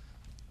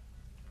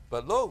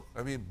 But look,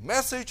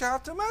 message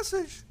after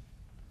message.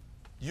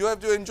 You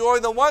have to enjoy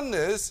the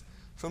oneness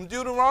from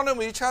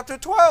Deuteronomy chapter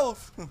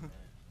 12.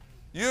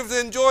 You have to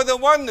enjoy the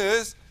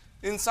oneness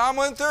in Psalm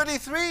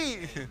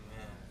 133.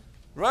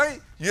 Right?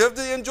 You have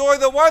to enjoy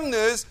the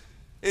oneness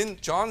in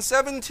John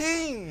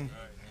 17.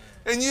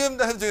 And you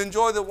have to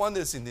enjoy the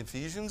oneness in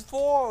Ephesians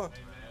 4.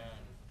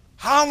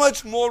 How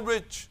much more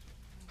rich,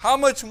 how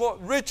much more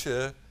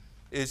richer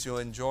is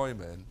your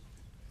enjoyment?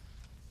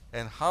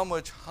 And how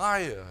much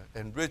higher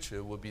and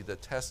richer will be the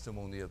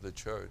testimony of the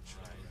church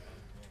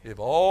if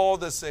all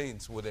the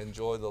saints would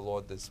enjoy the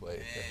Lord this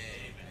way.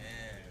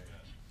 Amen.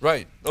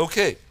 Right,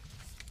 okay.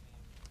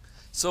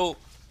 So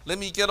let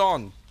me get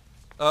on.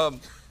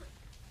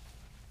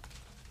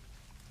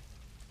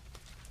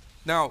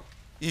 Now,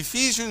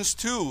 Ephesians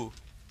 2,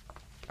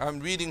 I'm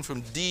reading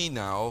from D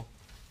now,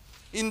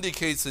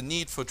 indicates the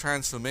need for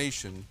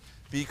transformation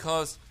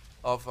because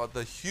of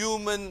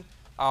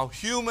our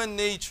human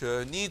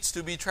nature needs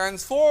to be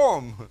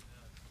transformed.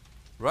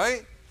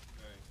 Right?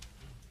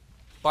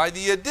 By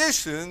the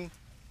addition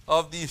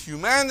of the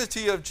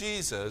humanity of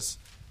Jesus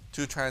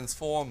to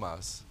transform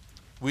us.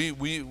 We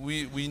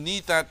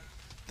need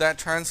that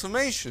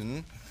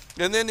transformation.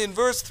 And then in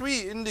verse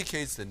 3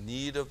 indicates the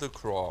need of the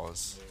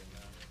cross.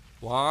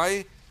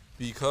 Why?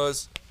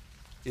 Because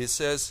it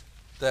says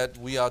that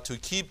we are to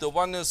keep the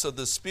oneness of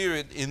the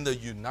Spirit in the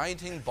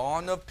uniting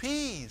bond of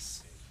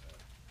peace.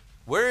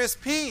 Where is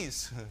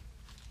peace?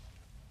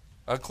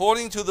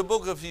 According to the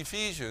book of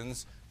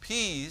Ephesians,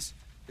 peace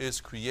is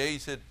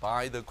created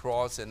by the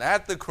cross and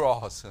at the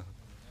cross.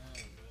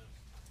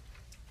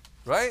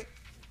 Right?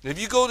 If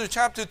you go to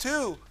chapter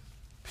 2,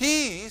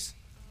 peace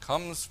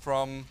comes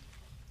from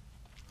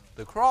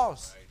the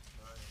cross.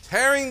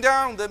 Tearing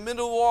down the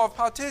middle wall of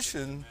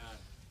partition,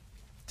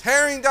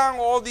 tearing down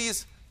all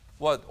these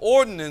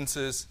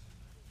ordinances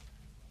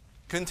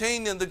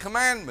contained in the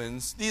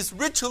commandments, these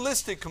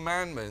ritualistic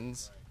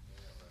commandments.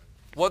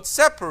 What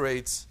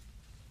separates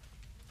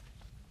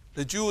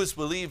the Jewish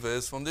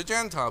believers from the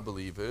Gentile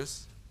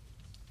believers,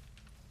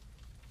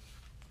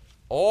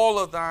 all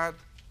of that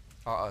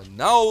are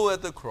now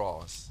at the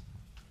cross.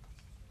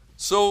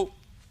 So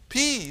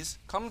peace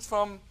comes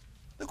from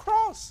the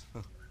cross.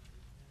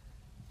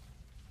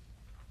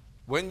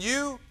 When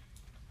you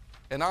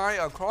and I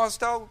are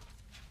crossed out,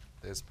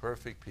 there's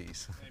perfect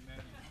peace.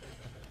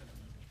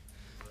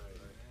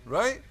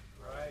 Right?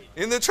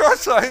 In the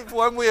church life,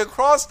 when we are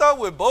crossed out,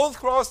 we're both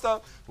crossed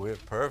out, we're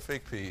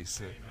perfect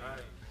peace.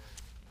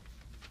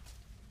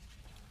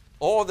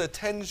 All the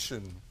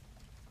tension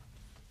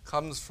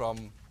comes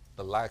from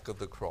the lack of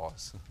the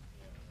cross.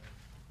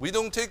 We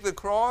don't take the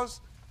cross,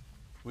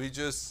 we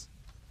just,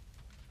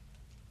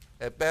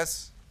 at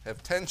best,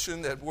 have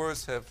tension, at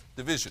worst, have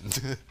division.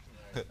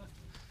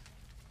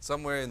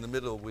 Somewhere in the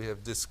middle, we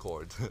have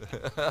discord.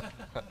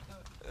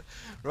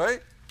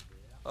 Right?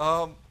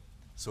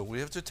 So we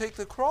have to take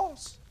the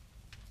cross.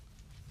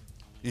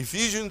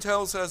 Ephesians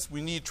tells us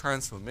we need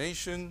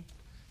transformation.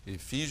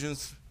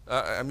 Ephesians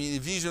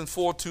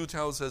 4:2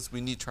 tells us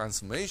we need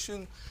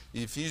transformation.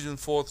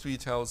 Ephesians 4:3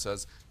 tells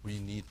us we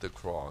need the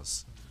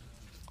cross.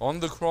 On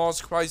the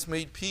cross, Christ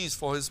made peace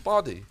for His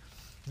body.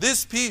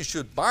 This peace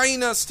should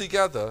bind us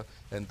together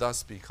and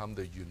thus become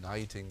the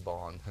uniting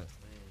bond.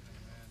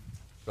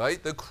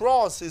 Right? The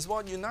cross is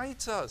what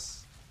unites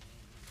us.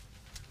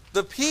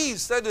 The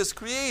peace that is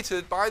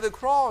created by the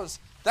cross,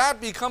 that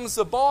becomes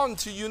the bond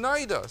to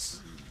unite us.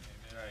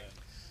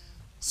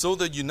 So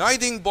the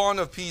uniting bond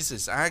of peace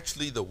is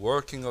actually the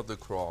working of the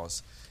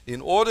cross.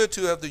 In order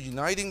to have the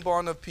uniting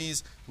bond of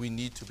peace, we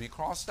need to be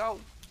crossed out.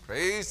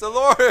 Praise the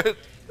Lord.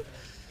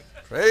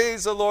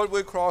 Praise the Lord,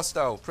 we're crossed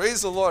out.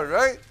 Praise the Lord,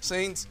 right,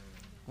 saints?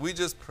 We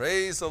just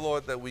praise the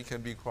Lord that we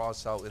can be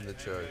crossed out in the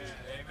church.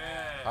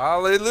 Amen.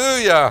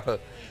 Hallelujah. Amen.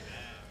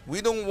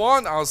 We don't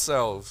want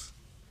ourselves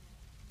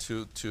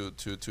to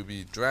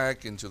be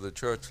dragged into the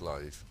church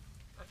life.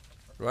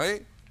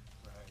 Right?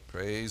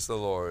 Praise the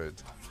Lord.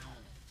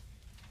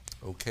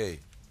 Okay.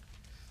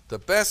 The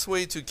best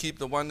way to keep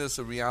the oneness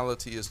of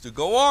reality is to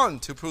go on,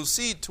 to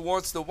proceed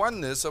towards the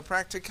oneness of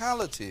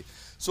practicality.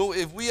 So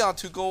if we are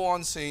to go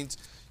on, saints,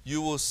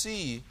 you will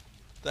see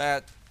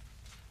that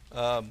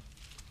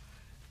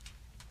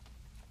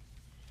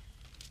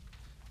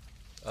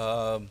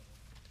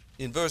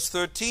in verse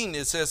 13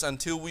 it says,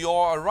 until we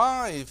all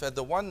arrive at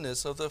the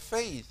oneness of the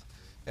faith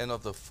and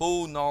of the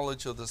full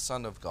knowledge of the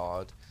Son of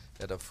God,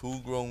 at a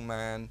full-grown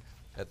man,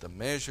 at the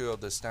measure of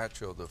the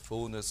stature of the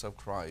fullness of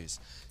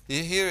Christ.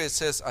 Here it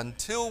says,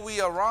 until we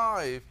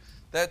arrive.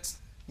 That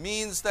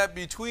means that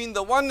between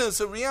the oneness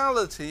of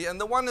reality and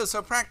the oneness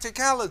of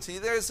practicality,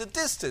 there is a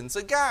distance,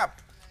 a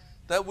gap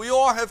that we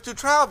all have to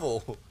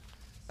travel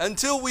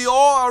until we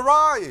all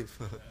arrive.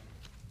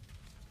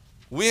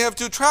 We have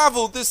to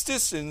travel this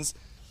distance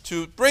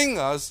to bring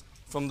us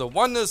from the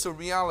oneness of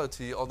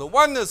reality or the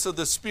oneness of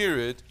the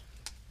Spirit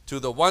to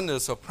the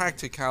oneness of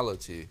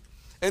practicality.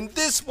 And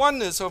this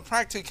oneness of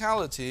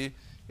practicality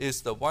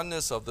is the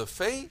oneness of the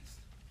faith.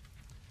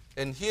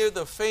 And here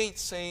the faith,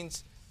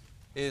 saints,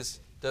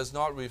 does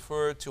not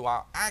refer to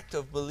our act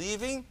of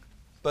believing,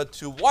 but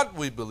to what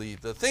we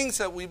believe, the things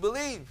that we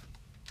believe.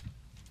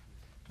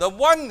 The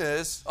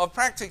oneness of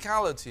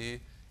practicality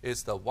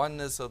is the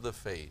oneness of the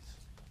faith.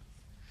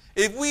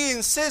 If we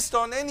insist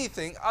on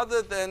anything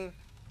other than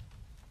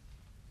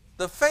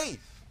the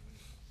faith,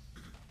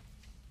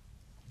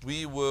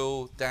 we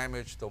will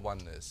damage the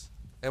oneness.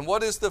 And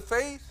what is the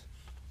faith?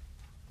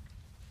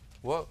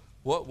 What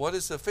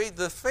is the faith?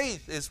 The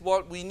faith is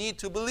what we need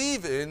to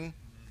believe in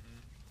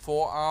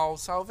for our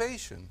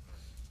salvation.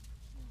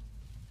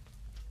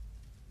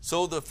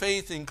 So the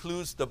faith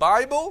includes the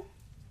Bible,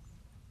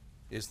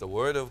 is the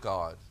Word of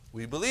God.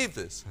 We believe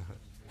this.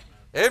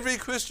 Every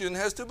Christian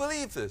has to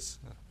believe this.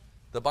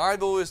 The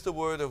Bible is the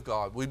Word of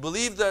God. We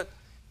believe that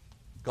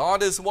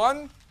God is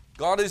one,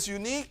 God is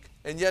unique,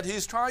 and yet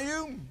He's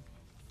triune.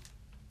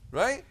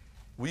 Right?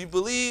 We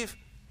believe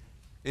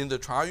in the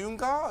triune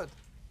God.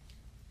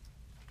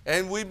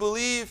 And we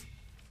believe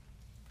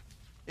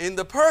in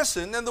the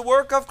person and the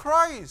work of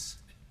Christ.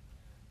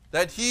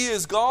 That He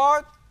is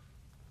God,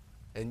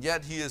 and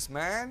yet He is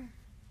man.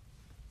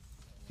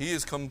 He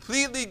is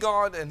completely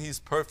God, and He's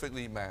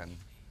perfectly man.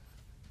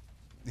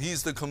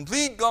 He's the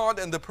complete God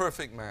and the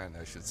perfect man,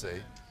 I should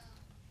say.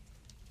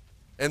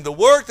 And the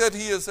work that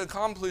He has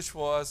accomplished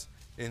for us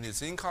in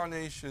His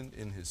incarnation,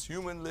 in His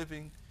human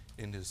living,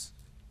 in His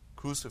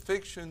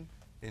crucifixion,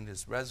 in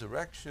His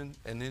resurrection,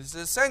 and His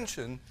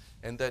ascension,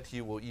 and that He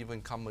will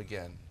even come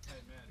again.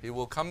 Amen. He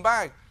will come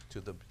back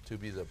to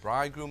be the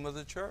bridegroom of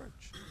the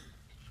church.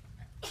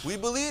 We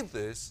believe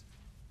this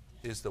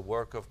is the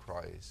work of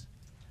Christ.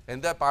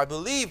 And that by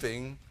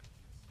believing,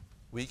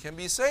 we can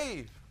be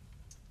saved.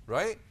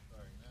 Right?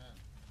 Amen.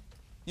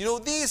 You know,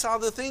 these are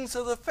the things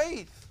of the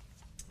faith.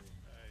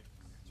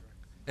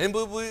 And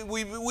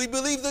we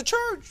believe the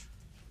church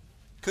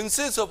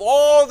consists of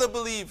all the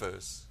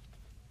believers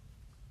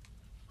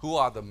who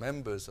are the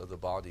members of the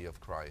body of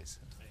Christ.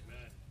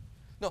 Amen.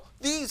 No,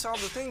 these are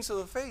the things of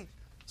the faith.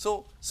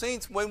 So,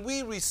 saints, when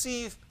we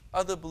receive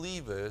other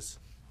believers,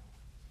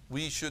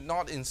 we should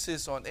not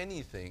insist on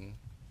anything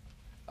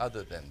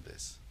other than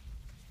this.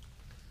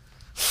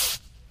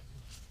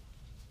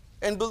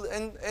 And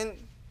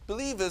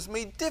believers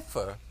may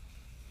differ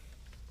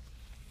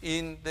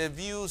in their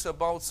views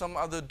about some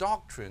other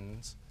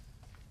doctrines,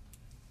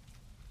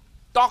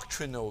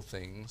 doctrinal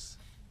things,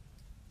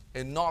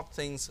 and not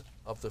things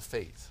of the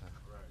faith.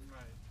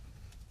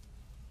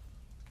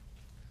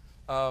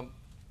 Right.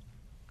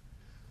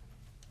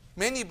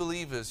 Many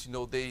believers, you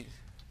know, they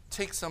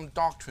take some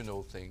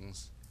doctrinal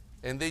things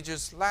and they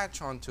just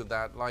latch onto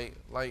that like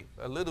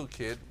a little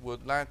kid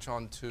would latch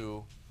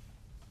onto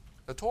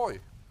a toy.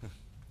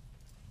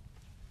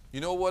 You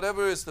know,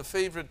 whatever is the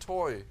favorite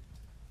toy,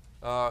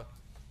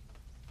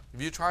 if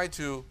you try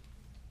to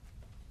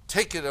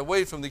take it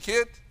away from the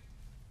kid,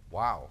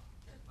 wow.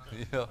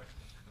 You know,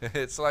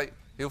 it's like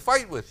he'll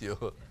fight with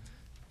you.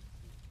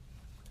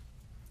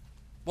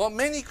 Well,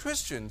 many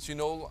Christians, you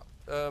know,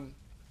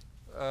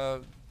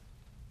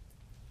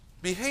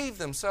 behave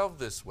themselves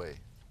this way.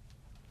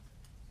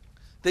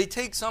 They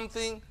take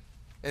something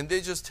and they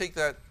just take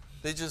that,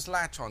 they just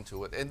latch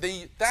onto it. And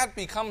that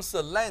becomes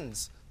the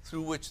lens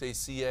through which they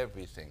see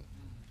everything.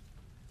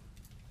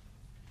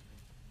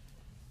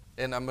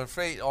 And I'm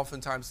afraid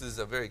oftentimes this is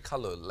a very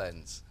colored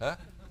lens. Huh?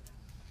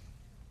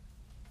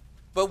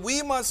 But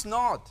we must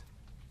not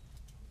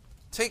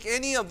take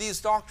any of these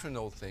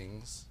doctrinal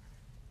things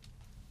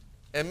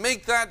and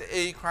make that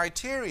a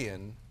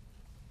criterion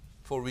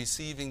for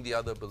receiving the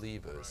other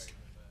believers. Right.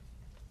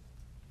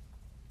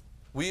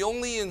 We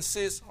only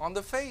insist on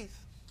the faith.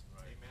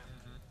 Right.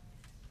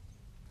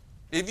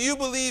 If you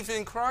believe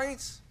in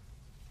Christ,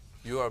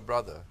 you are a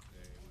brother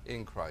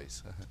in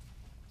Christ.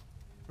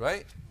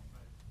 Right?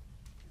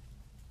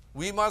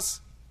 We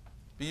must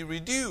be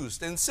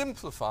reduced and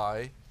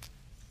simplified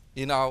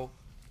in our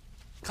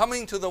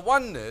coming to the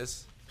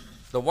oneness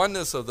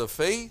of the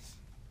faith,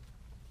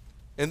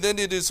 and then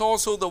it is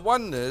also the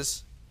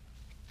oneness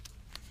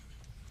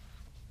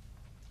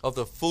of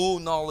the full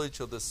knowledge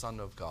of the Son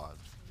of God.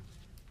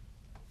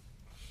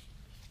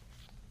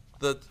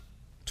 The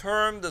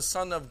term the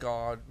Son of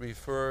God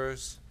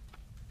refers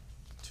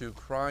to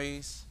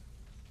Christ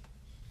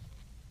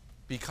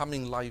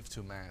becoming life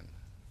to man.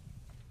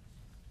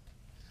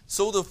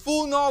 So the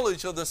full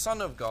knowledge of the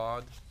Son of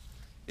God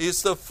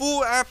is the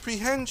full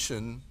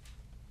apprehension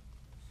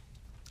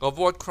of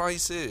what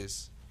Christ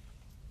is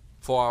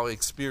for our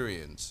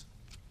experience.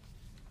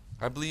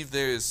 I believe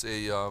there is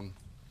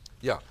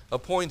a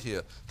point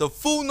here. The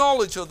full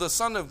knowledge of the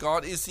Son of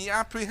God is the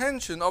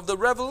apprehension of the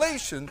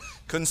revelation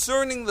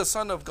concerning the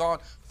Son of God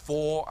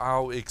for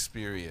our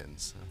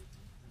experience.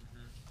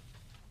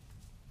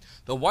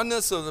 The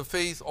oneness of the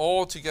faith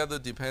altogether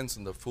depends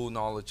on the full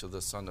knowledge of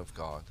the Son of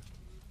God.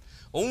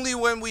 Only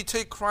when we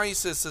take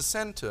Christ as the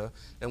center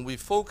and we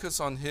focus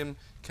on Him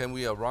can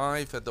we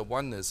arrive at the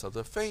oneness of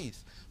the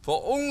faith.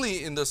 For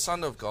only in the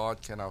Son of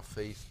God can our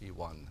faith be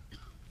one.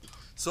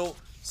 So,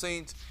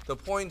 saints, the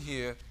point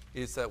here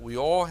is that we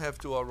all have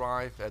to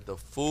arrive at the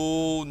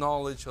full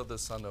knowledge of the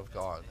Son of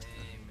God.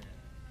 Amen.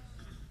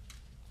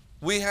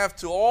 We have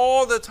to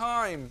all the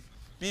time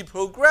be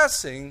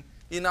progressing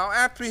in our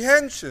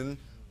apprehension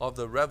of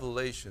the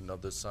revelation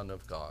of the Son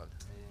of God.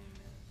 Amen.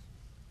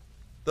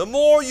 The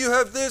more you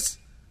have this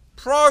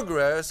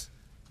progress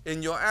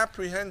in your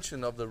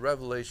apprehension of the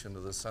revelation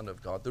of the Son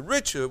of God, the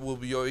richer will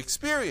be your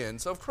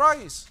experience of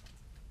Christ.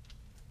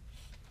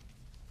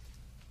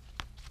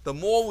 The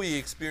more we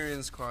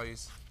experience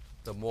Christ,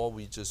 the more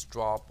we just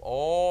drop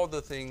all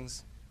the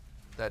things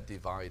that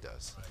divide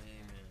us.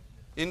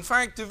 Amen. In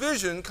fact,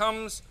 division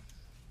comes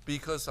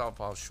because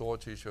of our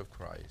shortage of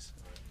Christ.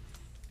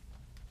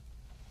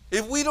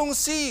 If we don't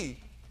see,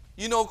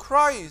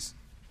 Christ,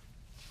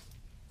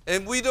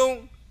 and we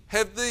don't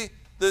have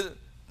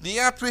the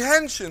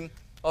apprehension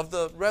of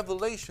the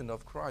revelation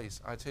of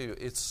Christ, I tell you,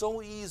 it's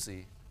so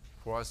easy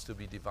for us to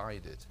be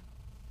divided.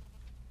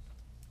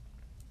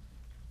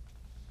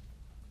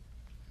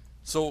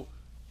 So,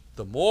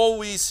 the more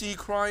we see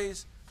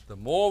Christ, the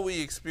more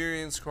we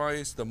experience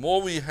Christ, the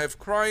more we have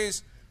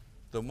Christ,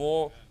 the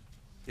more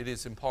it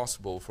is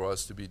impossible for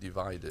us to be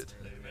divided.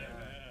 Amen.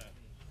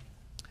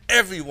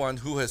 Everyone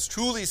who has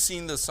truly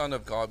seen the Son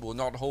of God will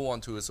not hold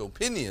on to his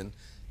opinion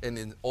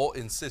and or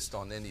insist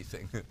on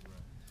anything.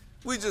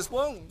 We just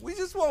won't.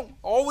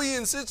 All we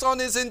insist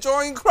on is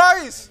enjoying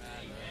Christ.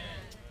 Amen.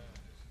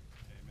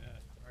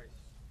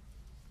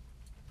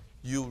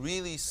 You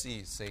really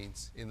see,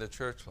 saints, in the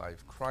church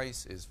life,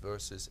 Christ is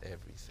versus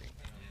everything.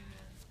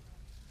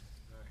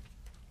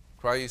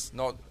 Christ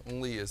not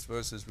only is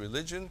versus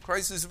religion,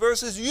 Christ is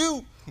versus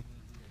you.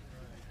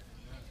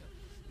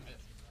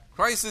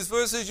 Christ is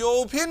versus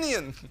your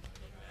opinion.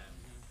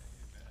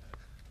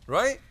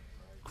 Right?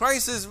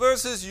 Christ is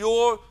versus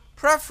your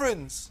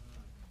preference,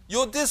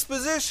 your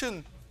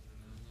disposition.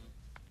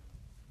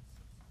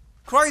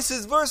 Christ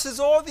is versus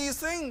all these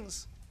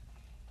things.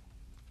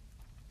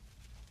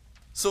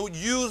 So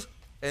you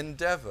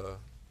endeavor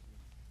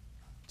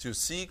to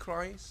see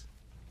Christ,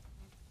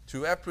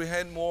 to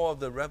apprehend more of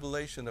the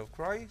revelation of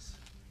Christ.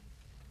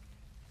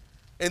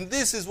 And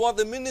this is what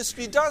the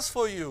ministry does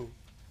for you,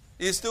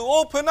 is to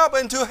open up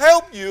and to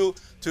help you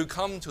to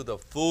come to the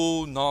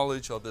full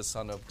knowledge of the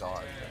Son of God.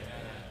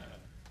 Amen.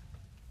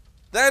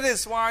 That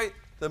is why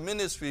the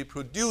ministry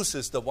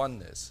produces the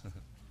oneness.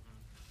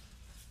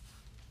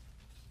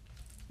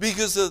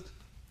 Because the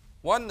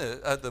oneness,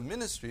 the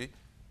ministry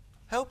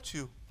helped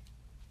you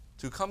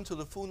to come to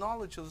the full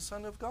knowledge of the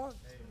Son of God.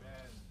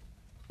 Amen.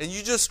 And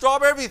you just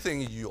drop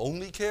everything. You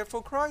only care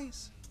for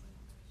Christ.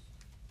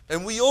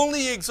 And we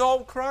only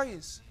exalt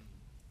Christ.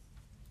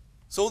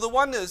 So the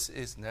oneness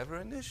is never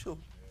an issue.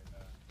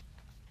 Amen.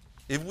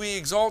 If we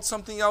exalt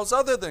something else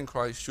other than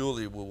Christ,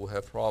 surely we will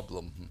have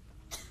problem.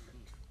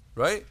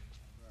 Right?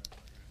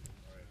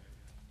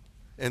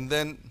 And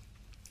then,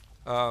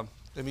 let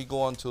me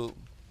go on to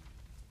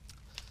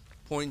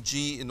point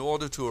G. In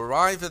order to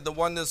arrive at the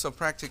oneness of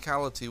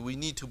practicality, we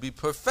need to be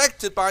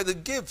perfected by the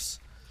gifts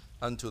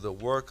unto the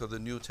work of the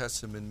New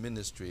Testament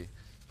ministry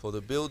for the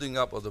building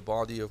up of the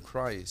body of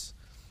Christ.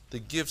 The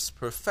gifts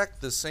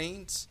perfect the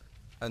saints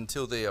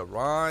until they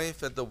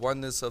arrive at the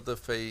oneness of the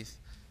faith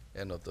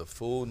and of the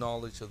full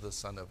knowledge of the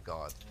Son of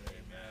God.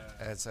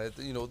 Amen. As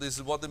this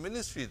is what the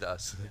ministry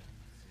does.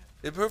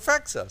 It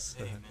perfects us.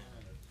 Amen.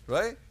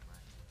 Right?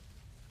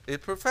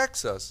 It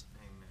perfects us.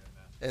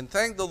 And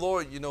thank the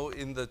Lord,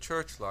 in the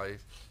church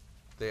life,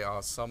 there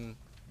are some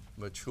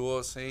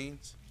mature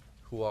saints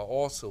who are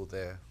also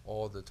there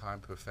all the time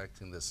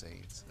perfecting the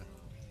saints.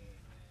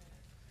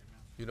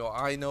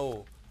 I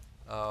know,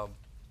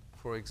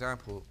 for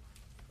example,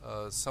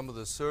 some of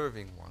the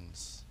serving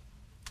ones.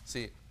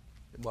 See,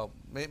 well,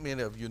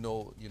 many of you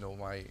know,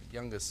 my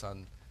youngest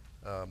son,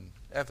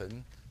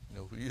 Evan,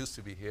 who used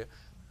to be here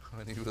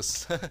when he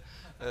was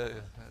a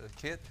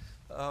kid.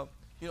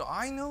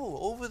 I know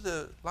over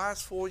the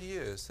last 4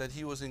 years that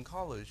he was in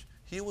college,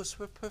 he was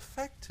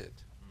perfected.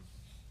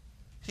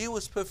 He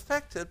was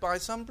perfected by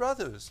some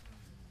brothers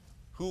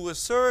who were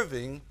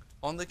serving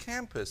on the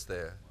campus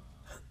there.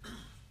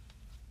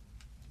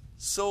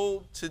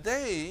 So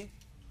today,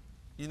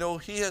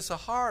 he has a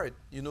heart,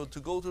 to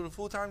go to the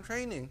full-time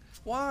training.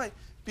 Why?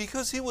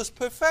 Because he was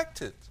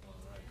perfected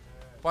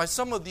by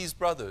some of these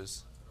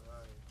brothers.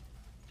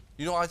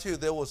 I tell you,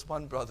 there was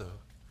one brother,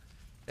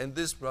 and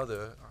this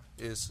brother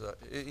he's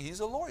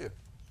a lawyer.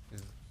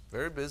 He's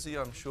very busy,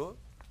 I'm sure.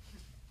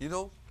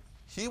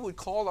 He would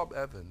call up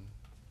Evan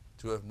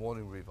to have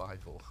morning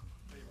revival.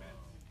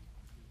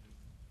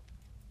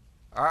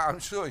 I'm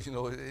sure,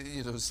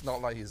 it's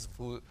not like he's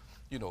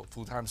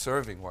full-time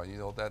serving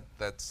one.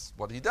 That's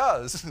what he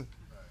does.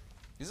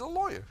 He's a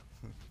lawyer.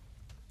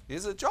 He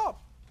has a job.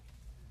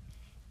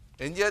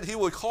 And yet he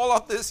would call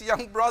up this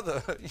young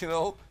brother,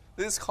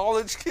 this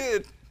college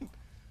kid,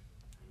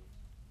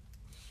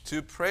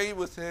 to pray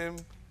with him,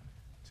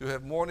 to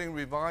have morning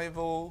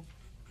revival.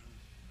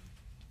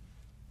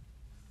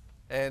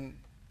 And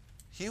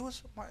he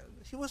was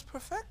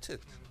perfected.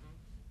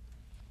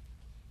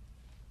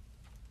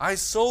 I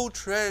so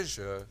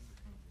treasure,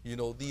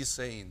 these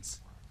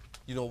saints,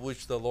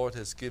 which the Lord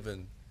has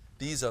given.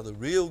 These are the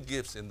real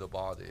gifts in the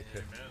body.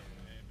 Amen.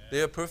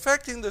 They are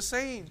perfecting the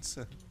saints.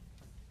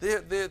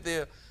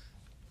 They're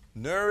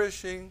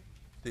nourishing,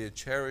 they're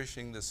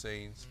cherishing the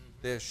saints.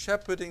 They're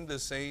shepherding the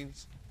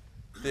saints.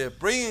 They're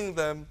bringing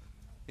them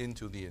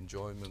into the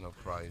enjoyment of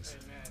Christ.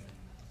 Amen.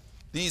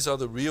 These are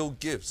the real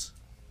gifts.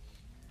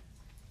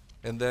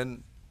 And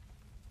then,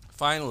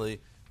 finally,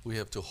 we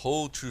have to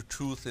hold to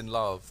truth in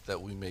love,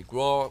 that we may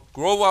grow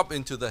up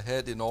into the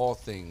head in all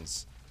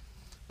things.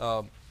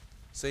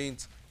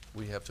 Saints,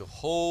 we have to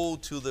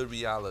hold to the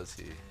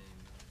reality,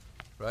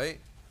 right?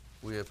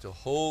 We have to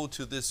hold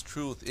to this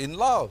truth in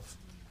love,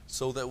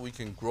 so that we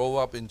can grow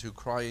up into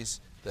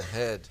Christ, the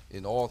head,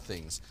 in all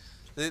things.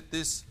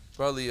 This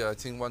brother, I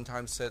think, one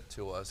time said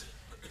to us,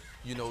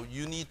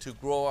 you need to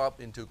grow up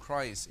into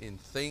Christ in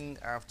thing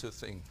after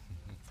thing.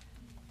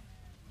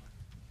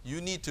 You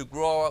need to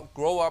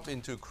grow up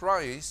into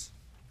Christ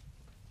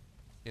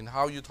in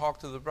how you talk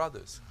to the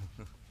brothers.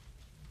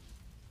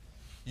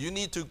 You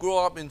need to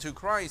grow up into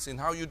Christ in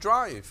how you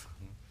drive.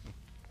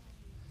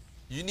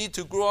 You need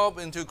to grow up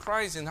into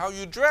Christ in how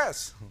you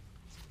dress.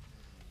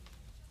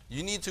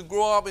 You need to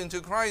grow up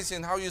into Christ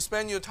in how you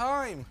spend your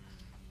time.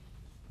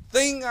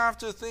 Thing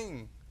after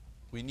thing,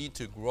 we need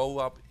to grow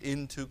up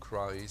into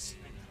Christ,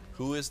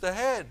 who is the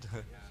head,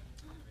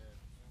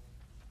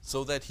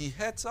 so that he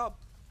heads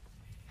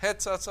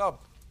us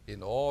up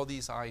in all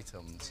these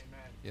items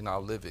in our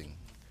living.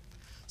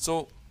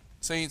 So,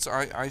 saints,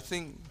 I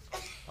think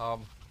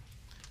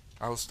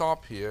I'll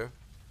stop here,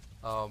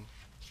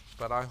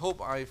 but I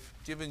hope I've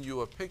given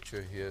you a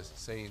picture here,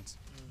 saints,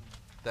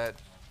 that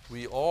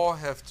we all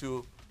have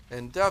to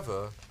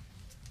endeavor,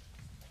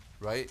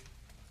 right,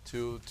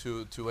 to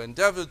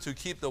endeavor to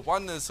keep the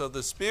oneness of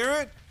the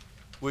Spirit,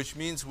 which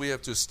means we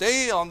have to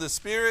stay on the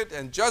Spirit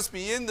and just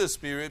be in the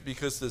Spirit,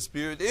 because the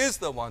Spirit is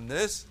the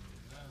oneness.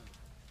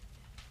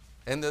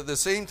 And at the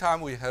same time,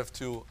 we have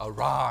to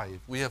arrive.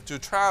 We have to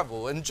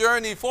travel and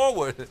journey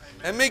forward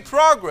and make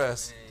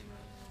progress.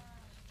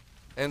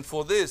 And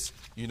for this,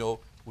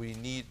 we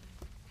need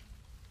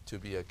to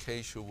be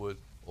acacia wood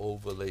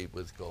overlaid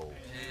with gold.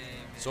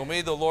 So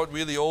may the Lord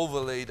really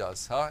overlay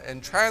us,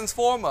 and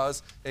transform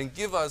us and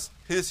give us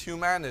his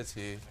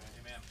humanity,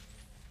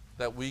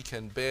 that we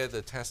can bear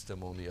the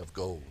testimony of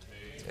gold.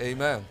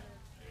 Amen.